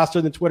much faster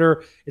than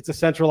Twitter. It's a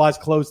centralized,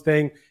 closed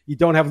thing. You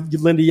don't have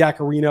Linda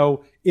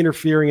Yaccarino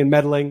interfering and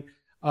meddling.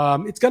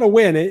 It's going to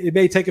win. It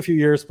may take a few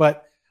years,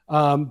 but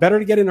better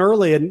to get in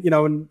early and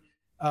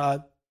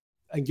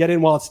get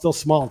in while it's still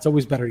small. It's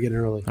always better to get in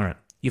early. All right.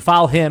 You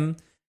follow him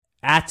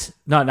you're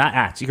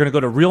going to go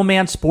to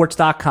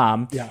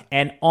realmansports.com. Yeah.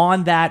 And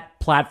on that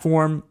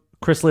platform,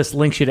 Chris Liss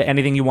links you to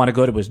anything you want to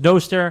go to his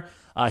Noster.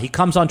 He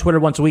comes on Twitter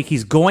once a week.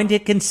 He's going to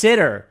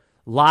consider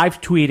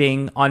live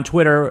tweeting on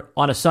Twitter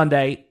on a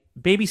Sunday,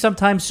 maybe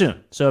sometime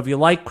soon. So if you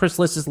like Chris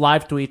Liss's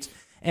live tweets,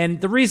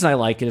 and the reason I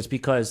like it is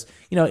because,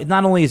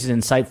 not only is it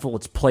insightful,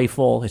 it's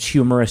playful, it's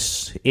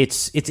humorous,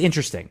 it's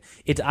interesting.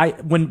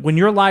 When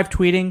you're live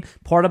tweeting,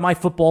 part of my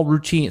football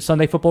routine,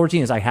 Sunday football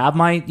routine, is I have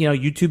my,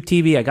 YouTube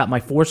TV. I got my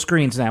 4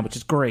 screens now, which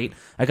is great.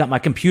 I got my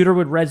computer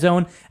with Red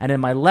Zone, and in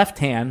my left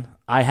hand,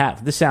 I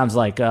have, this sounds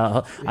like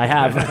I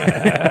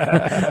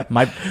have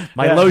my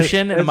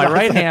lotion, and in my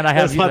right hand I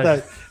have.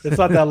 It's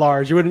not that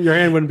large. Your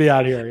hand wouldn't be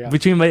out here. Yeah.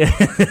 Between my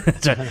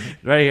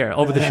right here,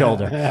 over the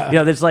shoulder.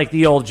 There's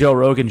the old Joe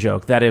Rogan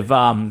joke that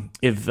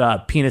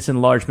if penis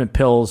enlargement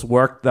pills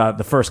worked,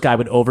 the first guy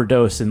would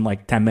overdose in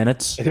 10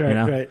 minutes.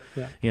 Right.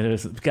 Yeah.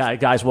 There's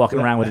guys walking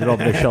around with it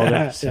over their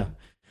shoulder. So.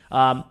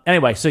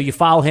 Anyway, so you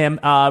follow him.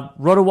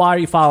 RotoWire,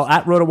 you follow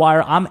at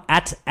RotoWire. I'm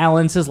at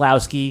Alan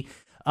Seslowsky.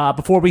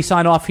 Before we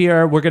sign off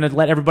here, we're going to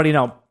let everybody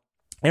know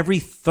every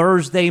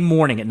Thursday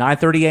morning at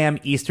 9:30 a.m.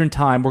 Eastern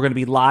Time, we're going to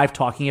be live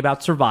talking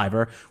about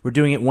Survivor. We're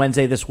doing it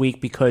Wednesday this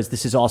week because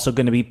this is also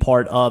going to be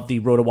part of the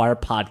RotoWire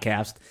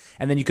podcast.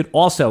 And then you could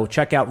also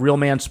check out Real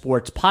Man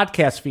Sports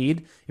podcast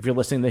feed if you're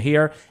listening to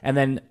here. And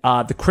then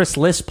the Chris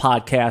Liss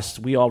podcast,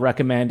 we all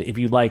recommend if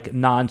you like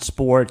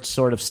non-sports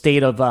sort of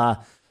state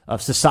of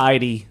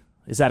society.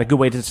 Is that a good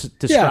way to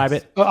describe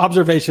it?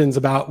 Observations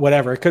about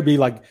whatever. It could be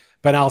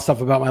banal stuff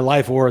about my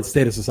life or the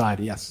state of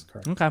society. Yes,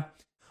 correct. Okay.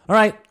 All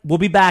right. We'll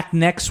be back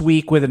next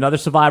week with another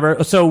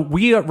Survivor. So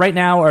we right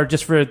now are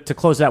to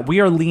close out, we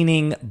are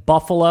leaning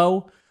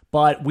Buffalo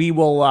But we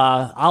will.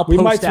 We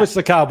might switch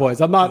the Cowboys.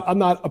 I'm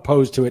not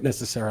opposed to it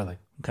necessarily.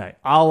 Okay,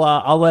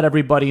 I'll let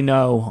everybody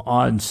know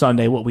on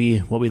Sunday what we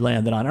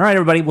landed on. All right,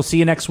 everybody, we'll see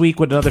you next week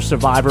with another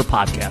Survivor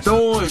podcast.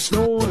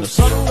 When the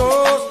sun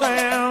goes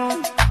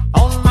down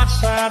on my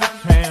side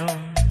of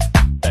town,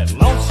 that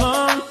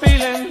lonesome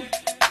feeling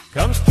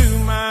comes to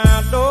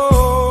my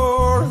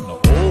door, and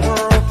the whole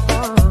world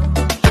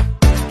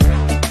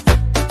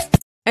turns.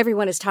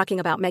 Everyone is talking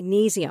about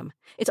magnesium.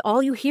 It's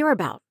all you hear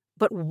about.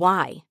 But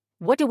why?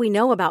 What do we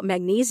know about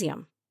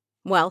magnesium?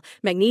 Well,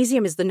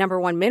 magnesium is the number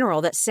one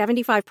mineral that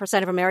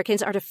 75% of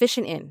Americans are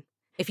deficient in.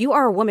 If you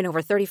are a woman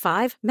over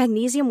 35,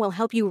 magnesium will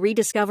help you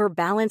rediscover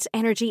balance,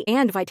 energy,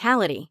 and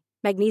vitality.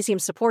 Magnesium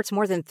supports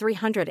more than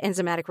 300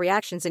 enzymatic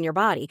reactions in your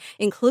body,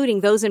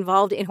 including those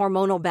involved in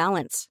hormonal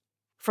balance.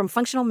 From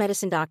functional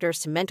medicine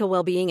doctors to mental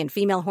well-being and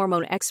female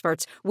hormone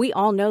experts, we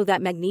all know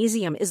that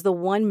magnesium is the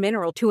one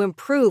mineral to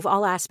improve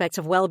all aspects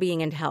of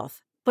well-being and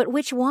health. But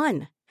which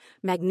one?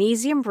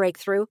 Magnesium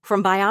Breakthrough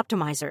from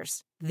Bioptimizers,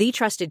 the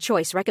trusted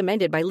choice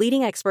recommended by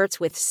leading experts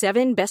with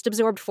 7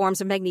 best-absorbed forms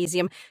of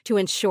magnesium to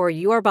ensure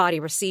your body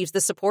receives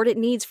the support it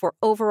needs for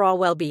overall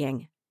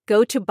well-being.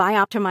 Go to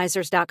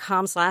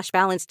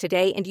bioptimizers.com/balance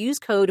today and use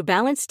code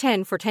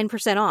BALANCE10 for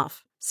 10%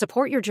 off.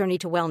 Support your journey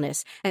to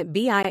wellness at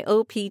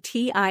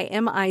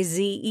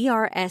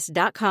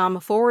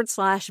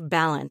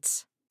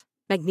bioptimizers.com/balance.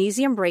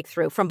 Magnesium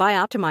Breakthrough from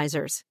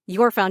Bioptimizers,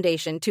 your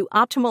foundation to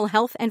optimal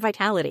health and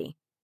vitality.